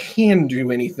Google can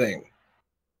do anything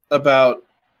about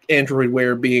Android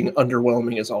Wear being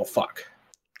underwhelming as all fuck.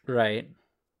 Right.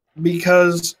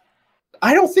 Because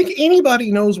I don't think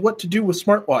anybody knows what to do with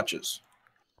smartwatches.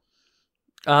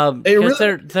 Because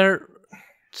they're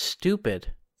stupid.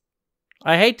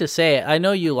 I hate to say it. I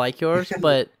know you like yours,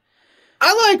 but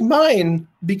I like mine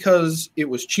because it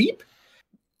was cheap.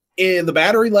 The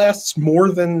battery lasts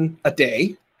more than a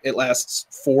day. It lasts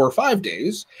 4 or 5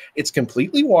 days. It's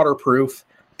completely waterproof,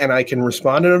 and I can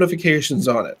respond to notifications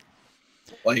on it.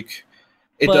 Like,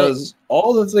 it does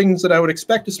all the things that I would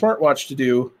expect a smartwatch to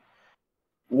do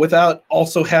without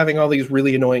also having all these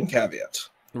really annoying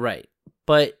caveats. Right.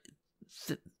 But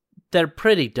they're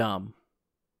pretty dumb.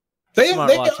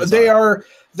 They're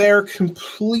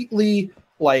completely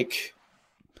like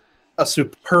a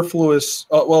superfluous,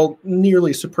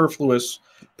 nearly superfluous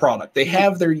product. They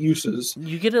have their uses.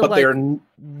 You get it like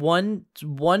one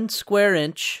square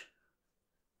inch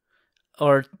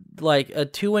or like a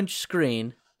 2-inch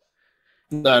screen.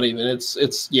 Not even.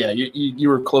 It's yeah. You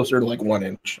were closer to like 1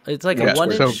 inch. It's like a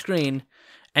 1-inch screen,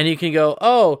 and you can go,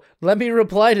 oh, let me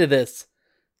reply to this,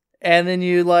 and then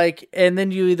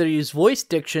you either use voice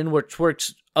diction, which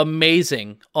works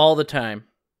amazing all the time,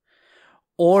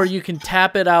 or you can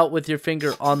tap it out with your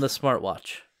finger on the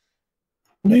smartwatch.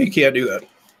 No, you can't do that.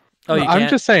 Oh, you can't? I'm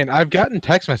just saying, I've gotten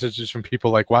text messages from people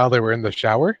like while they were in the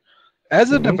shower.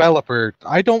 As a developer,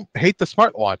 I don't hate the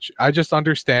smartwatch. I just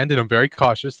understand, and I'm very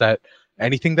cautious that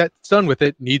anything that's done with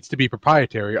it needs to be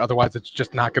proprietary. Otherwise, it's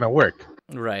just not going to work.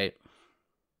 Right.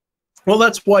 Well,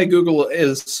 that's why Google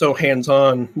is so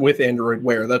hands-on with Android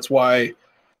Wear. That's why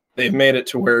they've made it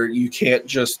to where you can't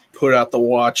just put out the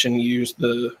watch and use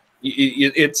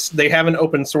they haven't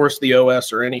open sourced the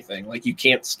OS or anything. Like, you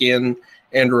can't skin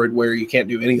Android Wear. You can't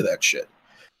do any of that shit.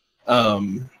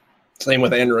 Same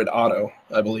with Android Auto,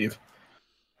 I believe.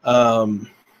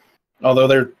 Although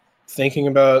they're talking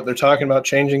about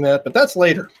changing that, but that's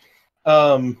later.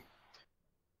 But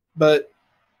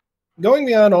going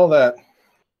beyond all that,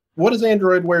 what does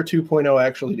Android Wear 2.0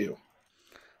 actually do?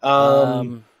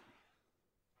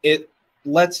 It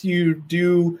lets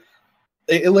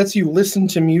you listen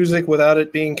to music without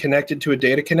it being connected to a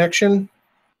data connection.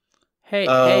 Hey,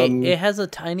 it has a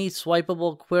tiny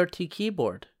swipeable QWERTY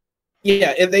keyboard.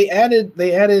 Yeah, they added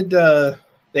a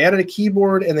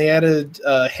keyboard, and they added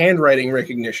handwriting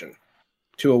recognition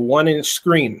to a 1-inch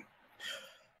screen.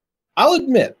 I'll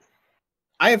admit,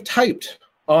 I have typed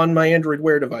on my Android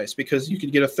Wear device because you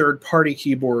could get a third-party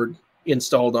keyboard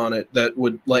installed on it that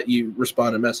would let you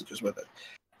respond to messages with it.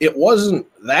 It wasn't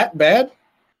that bad,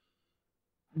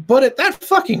 but at that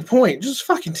fucking point, just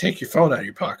fucking take your phone out of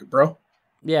your pocket, bro.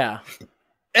 Yeah.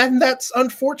 And that's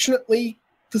unfortunately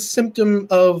the symptom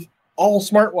of all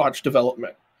smartwatch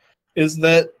development, is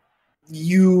that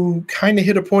you kind of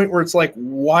hit a point where it's like,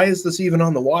 why is this even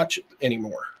on the watch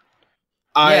anymore?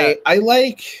 Yeah. I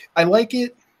like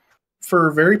it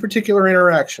for very particular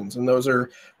interactions, and those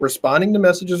are responding to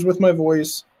messages with my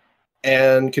voice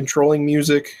and controlling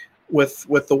music with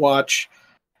the watch.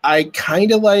 I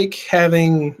kind of like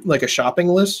having like a shopping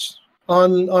list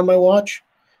on my watch.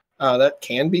 That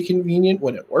can be convenient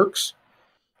when it works,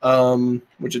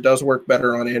 which it does work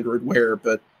better on Android Wear,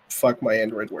 but fuck my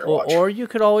Android Wear watch. Or you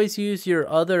could always use your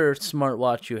other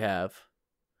smartwatch you have.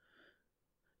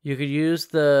 You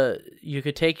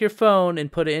could take your phone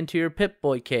and put it into your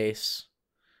Pip-Boy case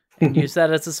and use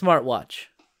that as a smartwatch.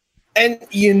 And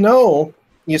you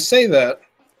say that,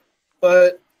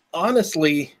 but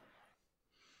honestly,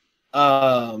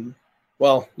 the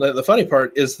funny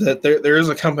part is that there is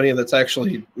a company that's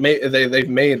actually they've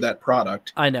made that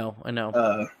product. I know.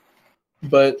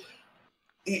 But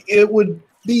it would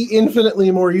be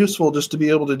infinitely more useful just to be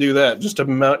able to do that, just to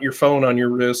mount your phone on your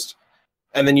wrist,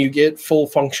 and then you get full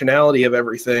functionality of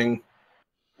everything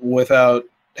without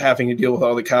having to deal with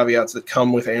all the caveats that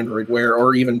come with Android Wear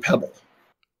or even Pebble.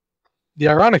 The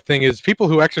ironic thing is people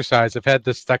who exercise have had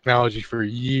this technology for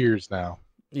years now.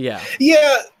 Yeah.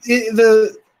 Yeah,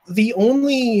 the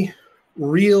only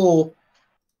real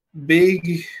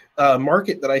big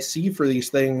market that I see for these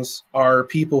things are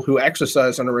people who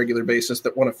exercise on a regular basis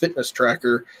that want a fitness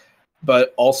tracker,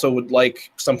 but also would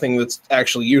like something that's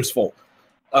actually useful.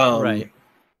 Right.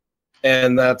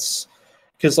 And that's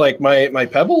Because like my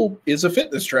Pebble is a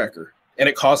fitness tracker, and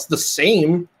it costs the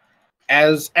same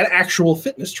as an actual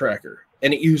fitness tracker,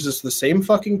 and it uses the same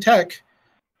fucking tech.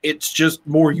 It's just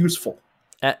more useful.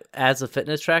 As a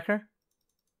fitness tracker?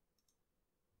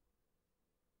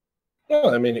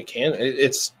 No, I mean it can.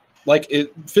 It's like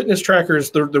fitness trackers.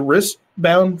 The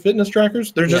wrist-bound fitness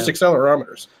trackers. They're just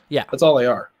accelerometers. Yeah, that's all they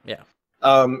are. Yeah.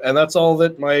 And that's all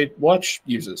that my watch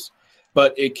uses.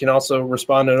 But it can also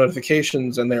respond to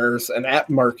notifications, and there's an app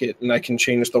market, and I can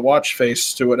change the watch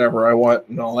face to whatever I want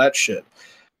and all that shit.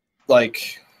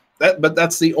 Like that, but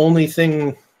that's the only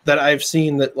thing that I've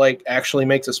seen that like actually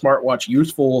makes a smartwatch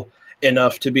useful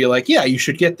enough to be like, yeah, you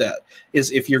should get that. Is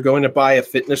if you're going to buy a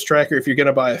fitness tracker, if you're going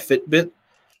to buy a Fitbit,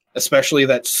 especially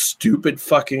that stupid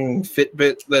fucking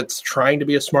Fitbit that's trying to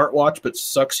be a smartwatch but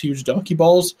sucks huge donkey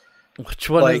balls. Which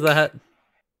one is that?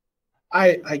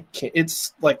 I can't.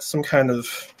 It's like some kind of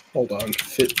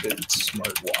Fitbit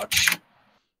smartwatch.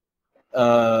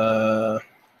 The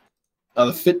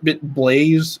Fitbit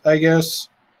Blaze, I guess.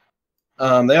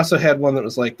 They also had one that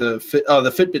was like the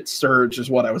Fitbit Surge is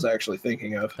what I was actually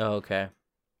thinking of. Oh, okay.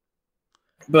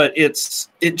 But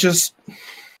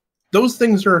those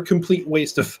things are a complete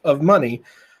waste of money.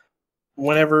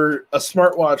 Whenever a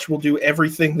smartwatch will do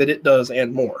everything that it does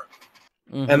and more.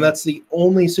 Mm-hmm. And that's the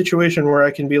only situation where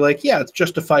I can be like, yeah, it's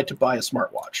justified to buy a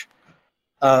smartwatch.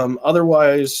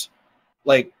 Otherwise,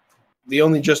 like, the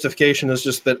only justification is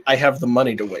just that I have the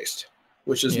money to waste,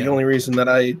 which is the only reason that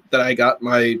I got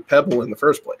my Pebble in the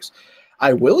first place.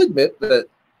 I will admit that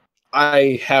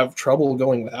I have trouble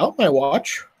going without my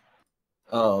watch.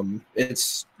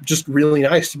 It's just really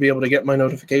nice to be able to get my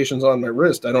notifications on my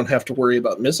wrist. I don't have to worry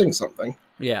about missing something.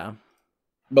 Yeah.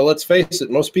 But let's face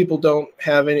it, most people don't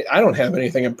have any. I don't have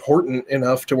anything important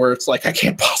enough to where it's like I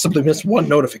can't possibly miss one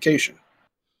notification.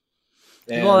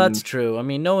 And well, that's true. I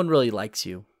mean, no one really likes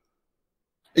you.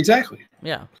 Exactly.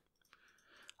 Yeah.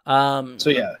 So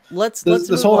yeah, let's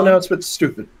this whole announcement's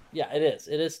stupid. Yeah, it is.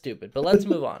 It is stupid. But let's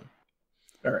move on.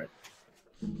 All right.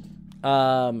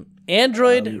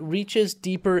 Android reaches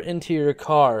deeper into your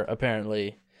car.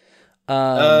 Apparently,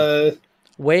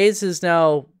 Waze is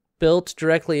now built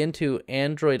directly into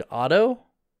Android Auto,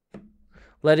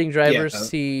 letting drivers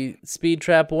see speed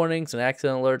trap warnings and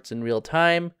accident alerts in real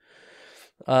time.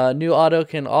 New Auto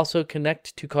can also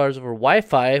connect to cars over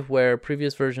Wi-Fi, where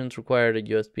previous versions required a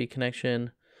USB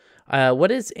connection.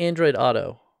 What is Android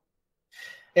Auto?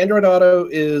 Android Auto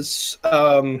is...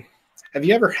 have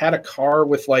you ever had a car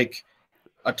with like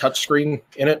a touchscreen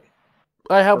in it?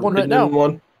 I have one right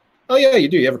now. Oh yeah, you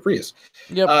do. You have a Prius.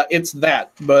 Yep. It's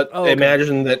that, but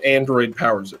imagine that Android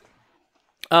powers it.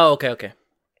 Oh, okay.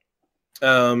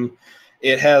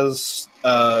 It has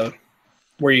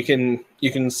where you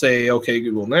can say "Okay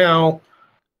Google" now,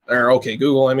 or "Okay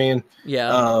Google," I mean.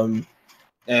 Yeah.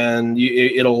 And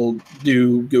it'll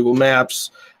do Google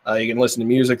Maps. You can listen to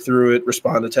music through it,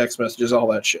 respond to text messages, all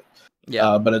that shit.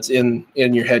 Yeah. But it's in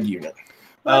your head unit.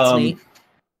 That's neat.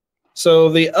 So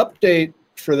the update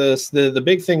for this, the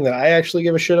big thing that I actually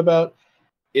give a shit about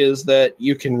is that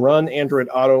you can run Android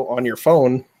Auto on your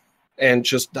phone and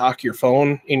just dock your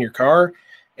phone in your car,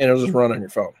 and it'll just run on your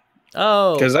phone.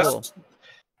 Oh, because cool.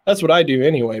 that's what I do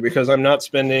anyway, because I'm not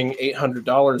spending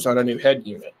 $800 on a new head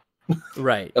unit.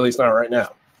 Right. At least not right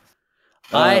now.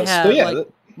 I have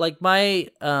like my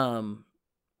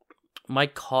my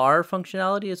car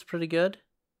functionality is pretty good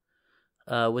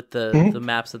with the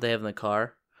maps that they have in the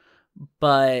car,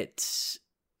 but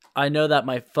I know that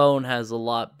my phone has a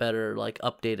lot better like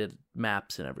updated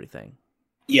maps and everything.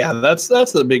 Yeah, that's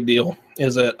the big deal.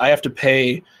 Is that I have to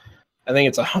pay, I think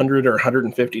it's $100 or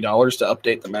 $150 to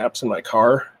update the maps in my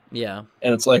car. Yeah,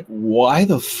 and it's like, why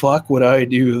the fuck would I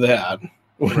do that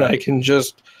when I can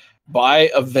just buy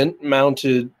a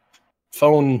vent-mounted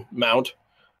phone mount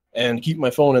and keep my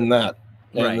phone in that,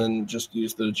 and then just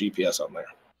use the GPS on there?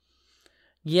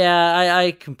 Yeah,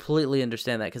 I completely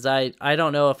understand that, because I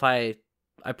don't know if I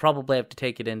probably have to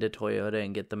take it into Toyota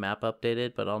and get the map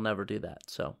updated, but I'll never do that.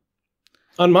 So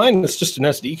on mine, it's just an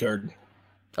SD card.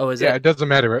 Oh, is it? Yeah, it doesn't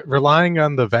matter. Relying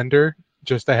on the vendor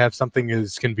just to have something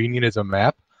as convenient as a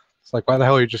map. It's like, why the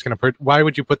hell are you just going to why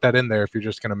would you put that in there if you're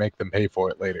just going to make them pay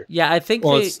for it later? Yeah, I think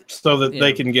it's so that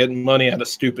they can get money out of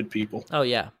stupid people. Oh,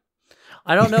 yeah.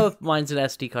 I don't know if mine's an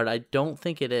SD card. I don't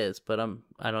think it is, but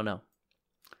I don't know.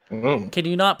 Mm. Can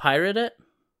you not pirate it?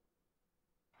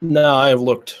 No, I have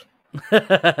looked.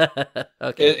 Okay.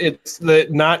 It's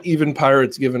that not even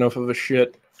pirates give enough of a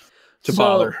shit to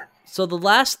bother. So the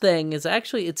last thing is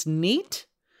actually, it's neat,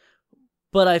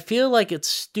 but I feel like it's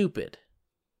stupid.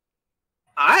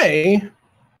 I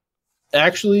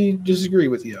actually disagree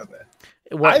with you on that.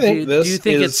 What I think do this you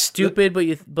think it's is- stupid,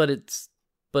 but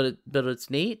it's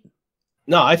neat?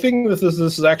 No, I think this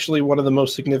is actually one of the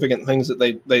most significant things that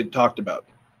they talked about.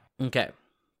 Okay,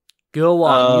 go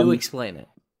on. You Um, explain it.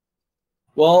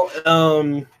 Well,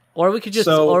 Or we could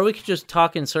so- just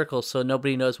talk in circles so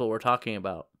nobody knows what we're talking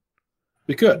about.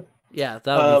 we could. Yeah,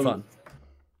 that would be fun.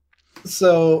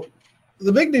 So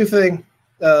the big new thing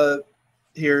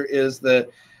here is that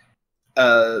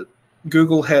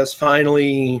Google is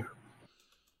finally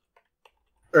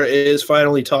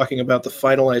talking about the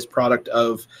finalized product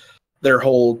of their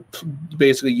whole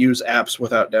basically use apps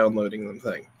without downloading them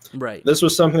thing. Right. This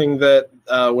was something that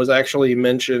was actually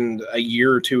mentioned a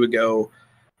year or two ago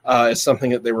as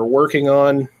something that they were working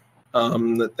on,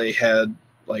 that they had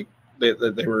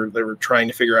they were trying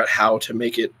to figure out how to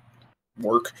make it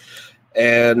work,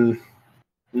 and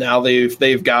now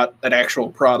they've got an actual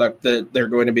product that they're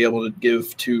going to be able to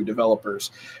give to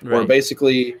developers. Where Right.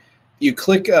 basically you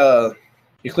click a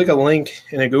link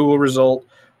in a Google result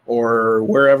or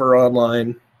wherever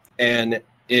online, and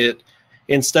it,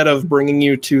 instead of bringing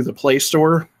you to the Play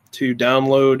Store to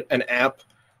download an app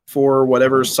for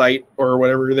whatever site or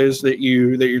whatever it is that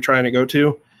you're trying to go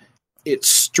to, it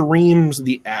streams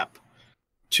the app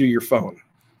to your phone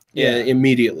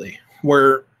immediately.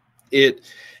 And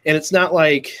it's not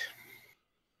like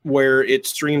where it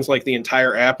streams like the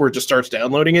entire app where it just starts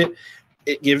downloading it.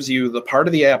 It gives you the part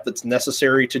of the app that's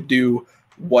necessary to do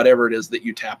whatever it is that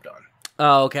you tapped on.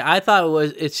 Oh, okay. I thought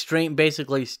it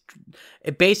basically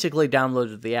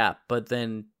downloaded the app, but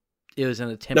then it was in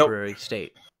a temporary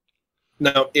state.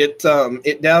 No, it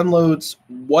downloads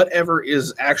whatever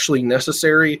is actually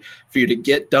necessary for you to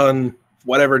get done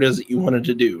whatever it is that you wanted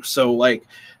to do. So, like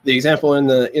the example in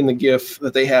the GIF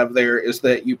that they have there is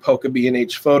that you poke a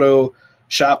B&H photo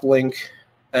shop link,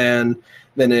 and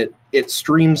then it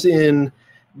streams in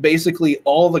basically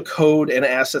all the code and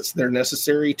assets that are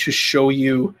necessary to show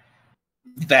you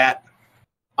that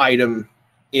item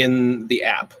in the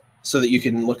app, so that you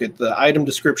can look at the item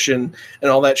description and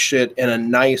all that shit in a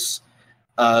nice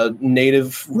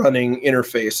native running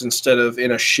interface instead of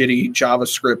in a shitty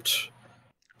JavaScript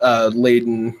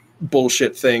laden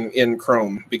bullshit thing in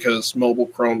Chrome, because mobile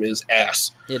Chrome is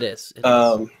ass. It is.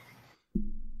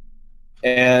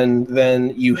 And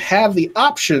then you have the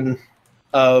option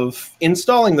of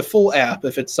installing the full app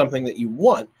if it's something that you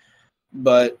want,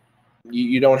 but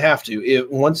you don't have to.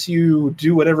 Once you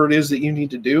do whatever it is that you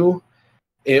need to do,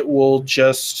 it will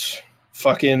just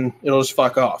fuck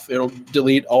off. It'll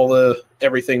delete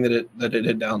everything that it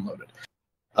had downloaded.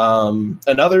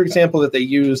 Another example that they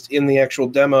used in the actual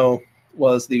demo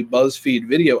was the BuzzFeed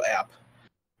video app,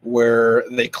 where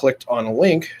they clicked on a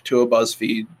link to a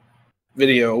BuzzFeed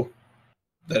video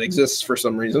that exists for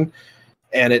some reason,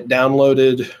 and it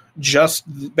downloaded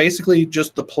basically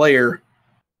just the player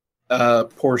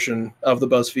portion of the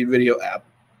BuzzFeed video app,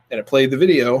 and it played the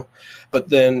video, but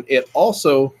then it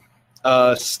also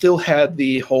still had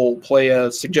the whole play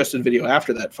a suggested video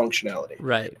after that functionality.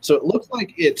 Right. So it looks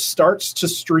like it starts to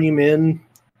stream in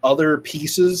other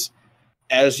pieces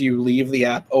as you leave the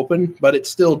app open, but it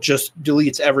still just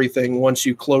deletes everything once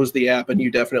you close the app and you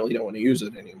definitely don't want to use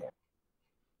it anymore.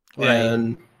 Right.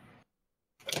 And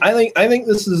I think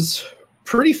this is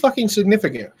pretty fucking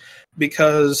significant,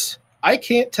 because I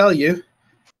can't tell you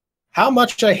how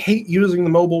much I hate using the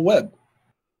mobile web.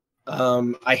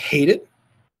 I hate it.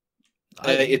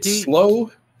 It's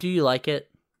slow. Do you like it?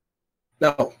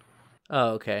 No.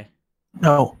 Oh, okay.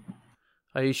 No.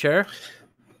 Are you sure?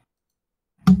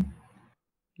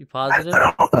 You positive?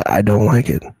 I don't like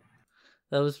it.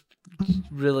 That was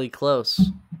really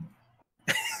close.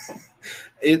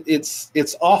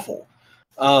 It's awful.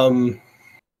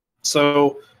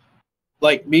 So,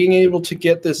 like, being able to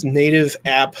get this native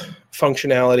app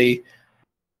functionality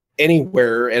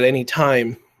anywhere at any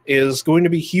time is going to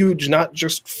be huge, not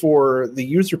just for the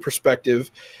user perspective,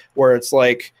 where it's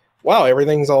like, wow,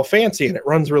 everything's all fancy and it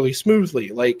runs really smoothly.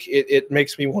 Like, it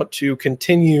makes me want to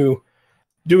continue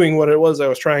doing what it was I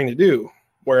was trying to do.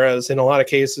 Whereas in a lot of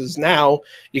cases now,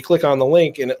 you click on the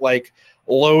link and it like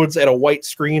loads at a white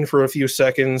screen for a few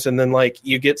seconds, and then like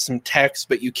you get some text,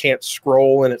 but you can't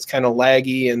scroll and it's kind of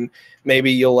laggy, and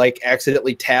maybe you'll like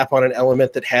accidentally tap on an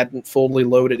element that hadn't fully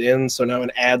loaded in, so now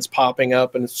an ad's popping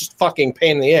up, and it's just fucking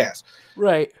pain in the ass.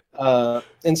 Right.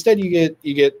 Instead, you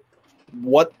get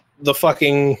what the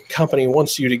fucking company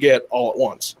wants you to get all at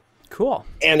once. Cool.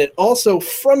 And it also,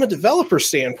 from a developer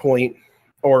standpoint,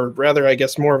 or rather, I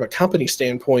guess more of a company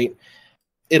standpoint,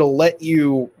 it'll let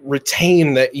you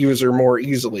retain that user more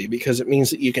easily, because it means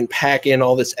that you can pack in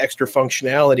all this extra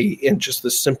functionality in just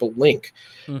this simple link.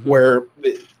 Mhm. Where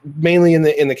mainly in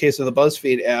the case of the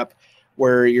BuzzFeed app,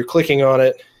 where you're clicking on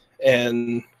it,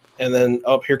 and then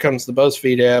here comes the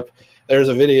BuzzFeed app. There's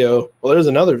a video. Well, there's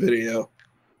another video.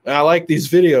 And I like these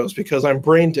videos because I'm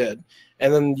brain dead.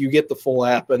 And then you get the full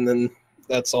app, and then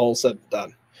that's all said and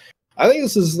done. I think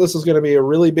this is going to be a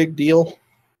really big deal.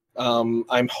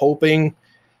 I'm hoping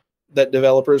that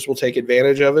developers will take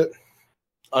advantage of it.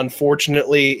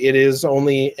 Unfortunately, it is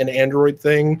only an Android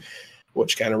thing,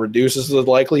 which kind of reduces the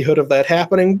likelihood of that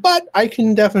happening, but I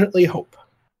can definitely hope.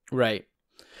 Right.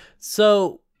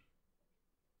 So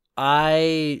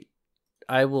I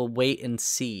will wait and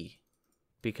see,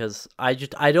 because I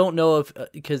don't know if,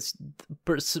 because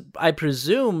I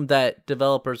presume that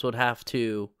developers would have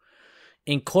to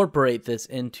incorporate this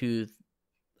into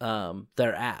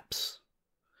their apps.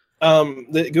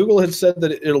 Google had said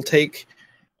that it'll take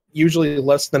usually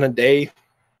less than a day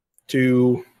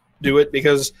to do it,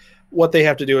 because what they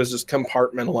have to do is just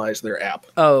compartmentalize their app.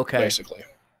 Oh, okay. Basically,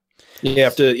 you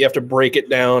have to break it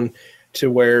down to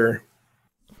where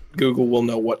Google will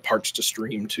know what parts to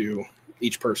stream to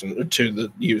each person, to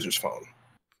the user's phone,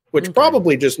 which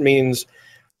probably just means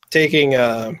taking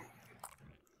a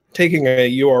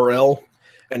URL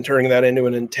and turning that into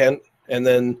an intent, and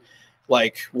then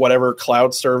like whatever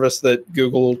cloud service that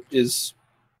Google is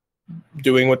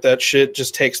doing with that shit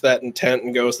just takes that intent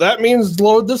and goes, that means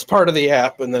load this part of the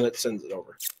app, and then it sends it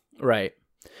over. Right.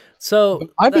 So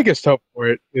my biggest hope for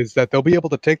it is that they'll be able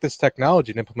to take this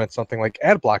technology and implement something like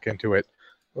ad block into it.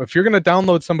 If you're going to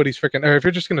download somebody's freaking, or if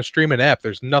you're just going to stream an app,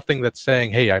 there's nothing that's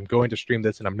saying, hey, I'm going to stream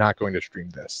this and I'm not going to stream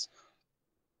this.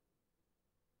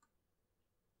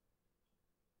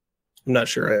 I'm not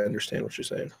sure I understand what you're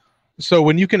saying. So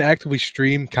when you can actively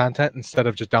stream content instead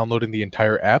of just downloading the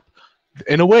entire app,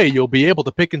 in a way, you'll be able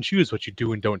to pick and choose what you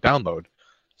do and don't download.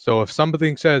 So if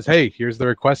somebody says, hey, here's the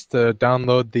request to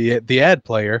download the ad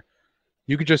player,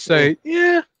 you could just say,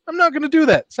 yeah, I'm not going to do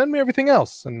that. Send me everything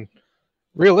else. And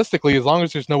realistically, as long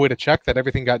as there's no way to check that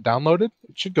everything got downloaded,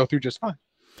 it should go through just fine.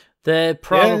 There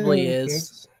probably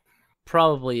is.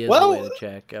 Probably is a way to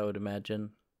check, I would imagine.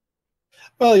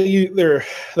 Well,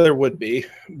 there would be,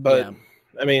 but yeah.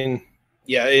 I mean,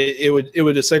 yeah, it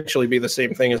would essentially be the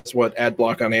same thing as what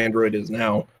AdBlock on Android is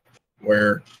now,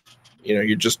 where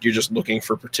you're just looking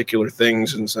for particular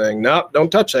things and saying, no,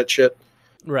 don't touch that shit.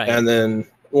 Right. And then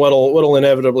what'll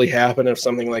inevitably happen if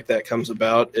something like that comes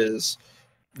about is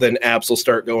then apps will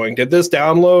start going, did this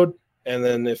download? And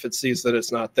then if it sees that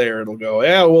it's not there, it'll go,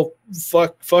 yeah, well,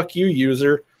 fuck you,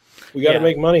 user. We got to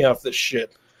make money off this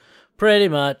shit. Pretty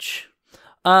much.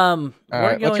 All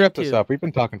right, let's wrap this up. We've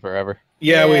been talking forever.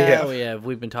 Yeah, we have.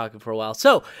 We've been talking for a while.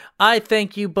 So I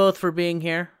thank you both for being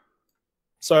here.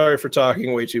 Sorry for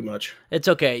talking way too much. It's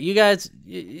okay. You guys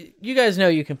know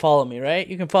you can follow me, right?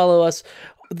 You can follow us.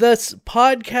 This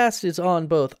podcast is on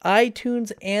both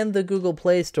iTunes and the Google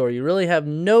Play Store. You really have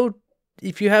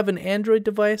if you have an Android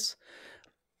device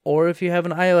or if you have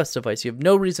an iOS device, you have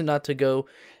no reason not to go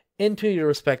into your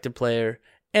respective player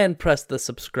and press the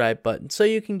subscribe button so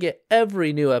you can get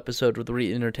every new episode of the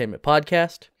Reetin Entertainment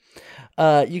Podcast.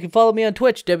 You can follow me on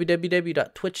Twitch,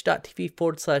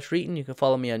 www.twitch.tv/Reetin. You can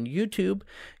follow me on YouTube,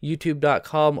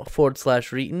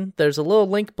 youtube.com/Reetin. There's a little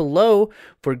link below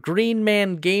for Green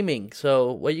Man Gaming.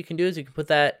 So what you can do is you can put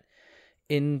that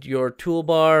in your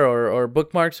toolbar or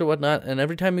bookmarks or whatnot, and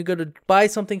every time you go to buy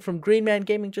something from Green Man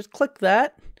Gaming, just click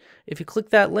that. If you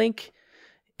click that link,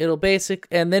 it'll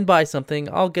and then buy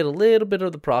something. I'll get a little bit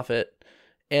of the profit,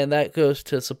 and that goes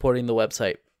to supporting the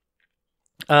website.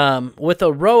 With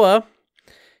Aroa,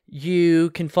 you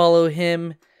can follow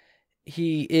him.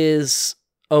 He is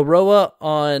Aroa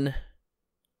on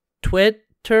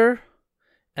Twitter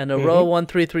and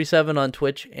Aroa1337 on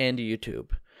Twitch and YouTube.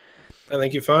 I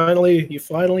think you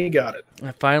finally got it.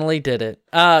 I finally did it.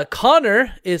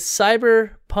 Connor is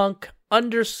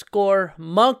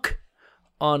cyberpunk_monk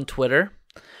on Twitter.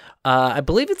 I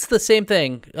believe it's the same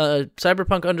thing.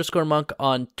 Cyberpunk_monk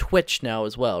on Twitch now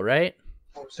as well, right?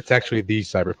 It's actually the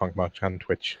Cyberpunk Monk on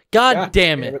Twitch. God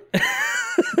damn it.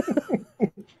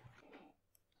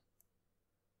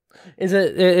 Is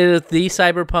it the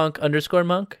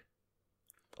Cyberpunk_monk?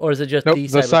 Or is it just the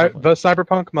Cyberpunk? The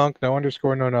Cyberpunk Monk, no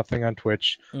underscore, no nothing on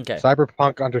Twitch. Okay.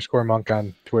 Cyberpunk_monk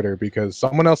on Twitter, because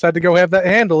someone else had to go have that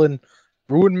handle and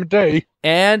ruin my day.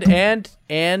 And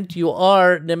you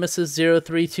are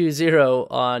Nemesis0320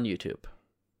 on YouTube.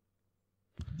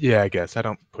 Yeah, I guess. I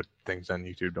don't put things on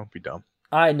YouTube. Don't be dumb.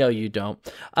 I know you don't.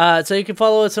 So you can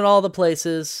follow us in all the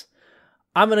places.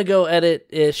 I'm going to go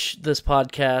edit-ish this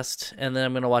podcast, and then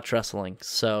I'm going to watch wrestling.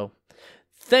 So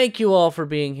thank you all for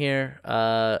being here.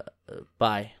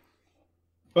 Bye.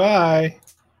 Bye.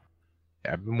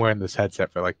 Yeah, I've been wearing this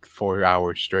headset for like 4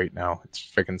 hours straight now.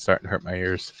 It's freaking starting to hurt my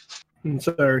ears. I'm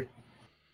sorry.